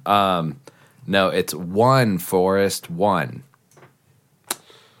impression. No, it's one Forrest one.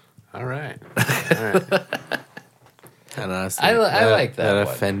 All right. All right. And honestly, I like that That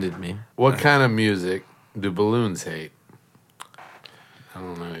one. offended me. What kind of music do balloons hate? I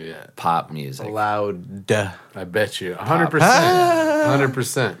don't know yet. Pop music. Loud. I bet you 100%.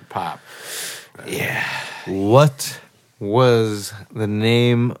 100% pop. Yeah. What was the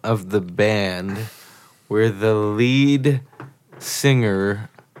name of the band where the lead singer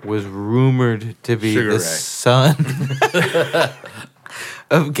was rumored to be Sugar the Ray. son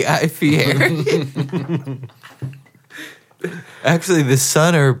of Guy Fieri? Actually, the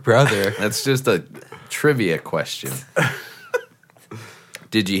son or brother. That's just a trivia question.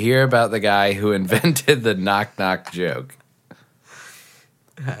 Did you hear about the guy who invented the knock knock joke?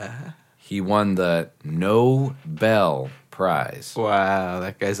 He won the Nobel Prize. Wow,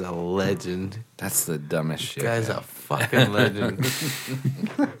 that guy's a legend. That's the dumbest shit. Guy's a fucking legend.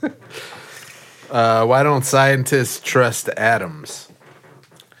 Why don't scientists trust atoms?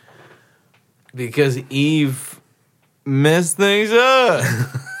 Because Eve messed things up.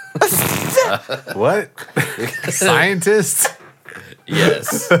 What? Scientists?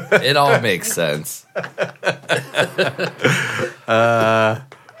 Yes, it all makes sense.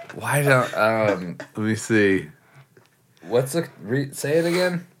 Why don't Let me see. what's the say it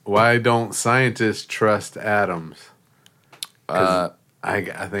again? Why don't scientists trust atoms? I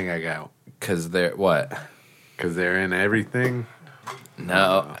think I got Because they're what? because they're in everything.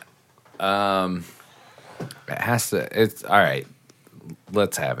 No, it has to. It's all right.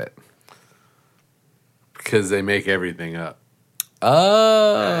 Let's have it. Because they make everything up.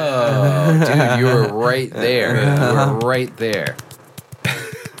 Oh, dude, you were right there. You were right there.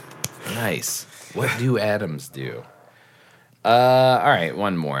 Nice. What do atoms do? All right,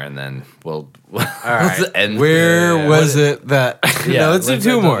 one more, and then we'll. All right. end. Where was it that? Yeah, no, let's do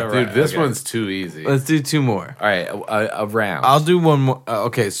two more. Dude, this okay. one's too easy. Let's do two more. All right, a round. I'll do one more.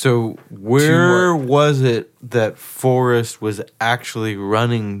 Okay, so where was it that Forrest was actually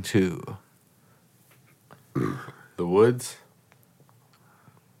running to? The woods?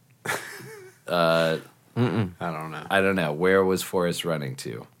 I I don't know. don't know. Where was Forrest running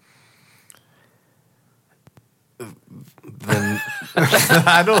to?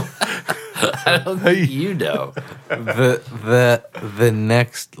 I don't. I don't think you know. The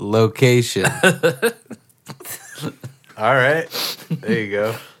next location. All right. There you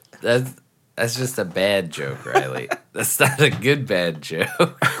go. That's just a bad joke, Riley. That's not a good bad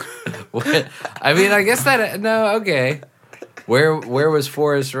joke. What? I mean, I guess that no, okay. Where was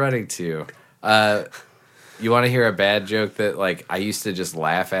Forrest running to? You want to hear a bad joke that like I used to just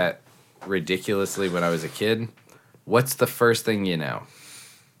laugh at ridiculously when I was a kid? What's the first thing you know?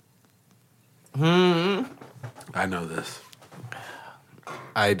 I know this.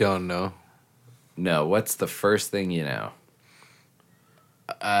 I don't know. No, what's the first thing you know?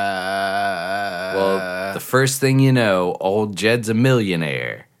 Well, Well, the first thing you know, old Jed's a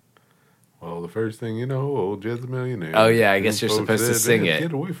millionaire. Well, the first thing you know, old Jed's a millionaire. Oh yeah, I guess And you're folks supposed to said, sing "Man, it.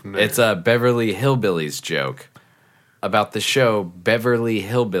 Get away from that. It's a Beverly Hillbillies joke about the show Beverly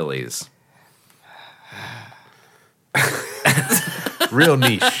Hillbillies. real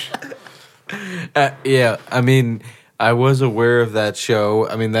niche. yeah, I mean, I was aware of that show.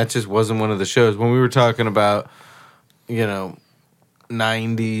 I mean, that just wasn't one of the shows. When we were talking about,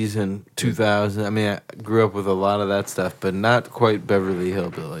 90s and 2000, I mean, I grew up with a lot of that stuff, but not quite Beverly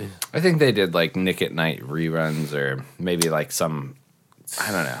Hillbillies. I think they did like Nick at Night reruns or maybe like some. I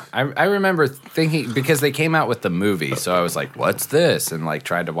don't know. I remember thinking because they came out with the movie, so I was like, "What's this?" and like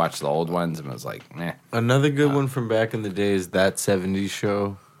tried to watch the old ones and was like, "Nah." Another good one from back in the day is That 70s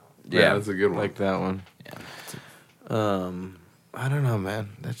Show. Yeah, that's a good one. Like that one. Yeah. I don't know, man.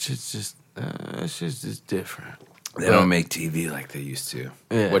 That shit's just different. They don't make TV like they used to.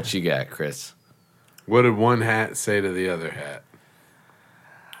 Yeah. What you got, Chris? What did one hat say to the other hat?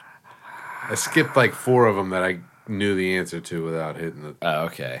 I skipped like 4 of them that I knew the answer to without hitting the. Oh,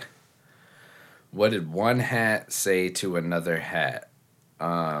 okay. What did one hat say to another hat?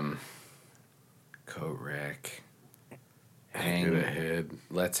 Coat rack. Get ahead.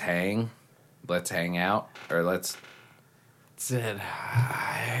 Let's hang. Let's hang out. Or let's. Said,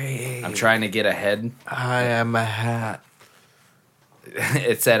 hi. I'm trying to get ahead. I am a hat.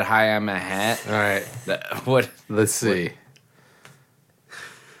 It said, "Hi, I'm a hat." All right. What? Let's see.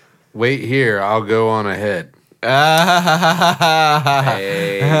 Wait here. I'll go on ahead. Hey,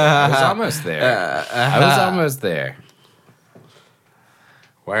 I was almost there. I was almost there.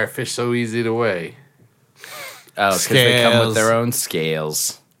 Why are fish so easy to weigh? Oh, because they come with Scales. their own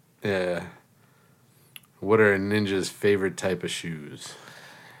scales. Yeah. What are a ninja's favorite type of shoes?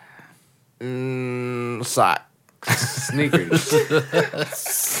 Sock. Sneakers.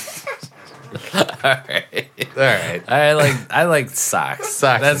 All right. All right. I like socks.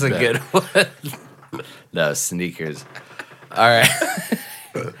 Socks That's is a good one. No, sneakers. All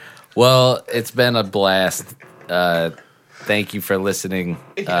right. Well, it's been a blast. Thank you for listening.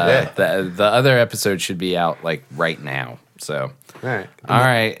 The other episode should be out like right now. So, All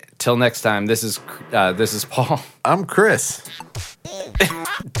right. Till next time. This is Paul, I'm Chris.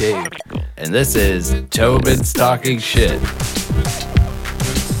 Dave. and this is Tobin's Talking Shit.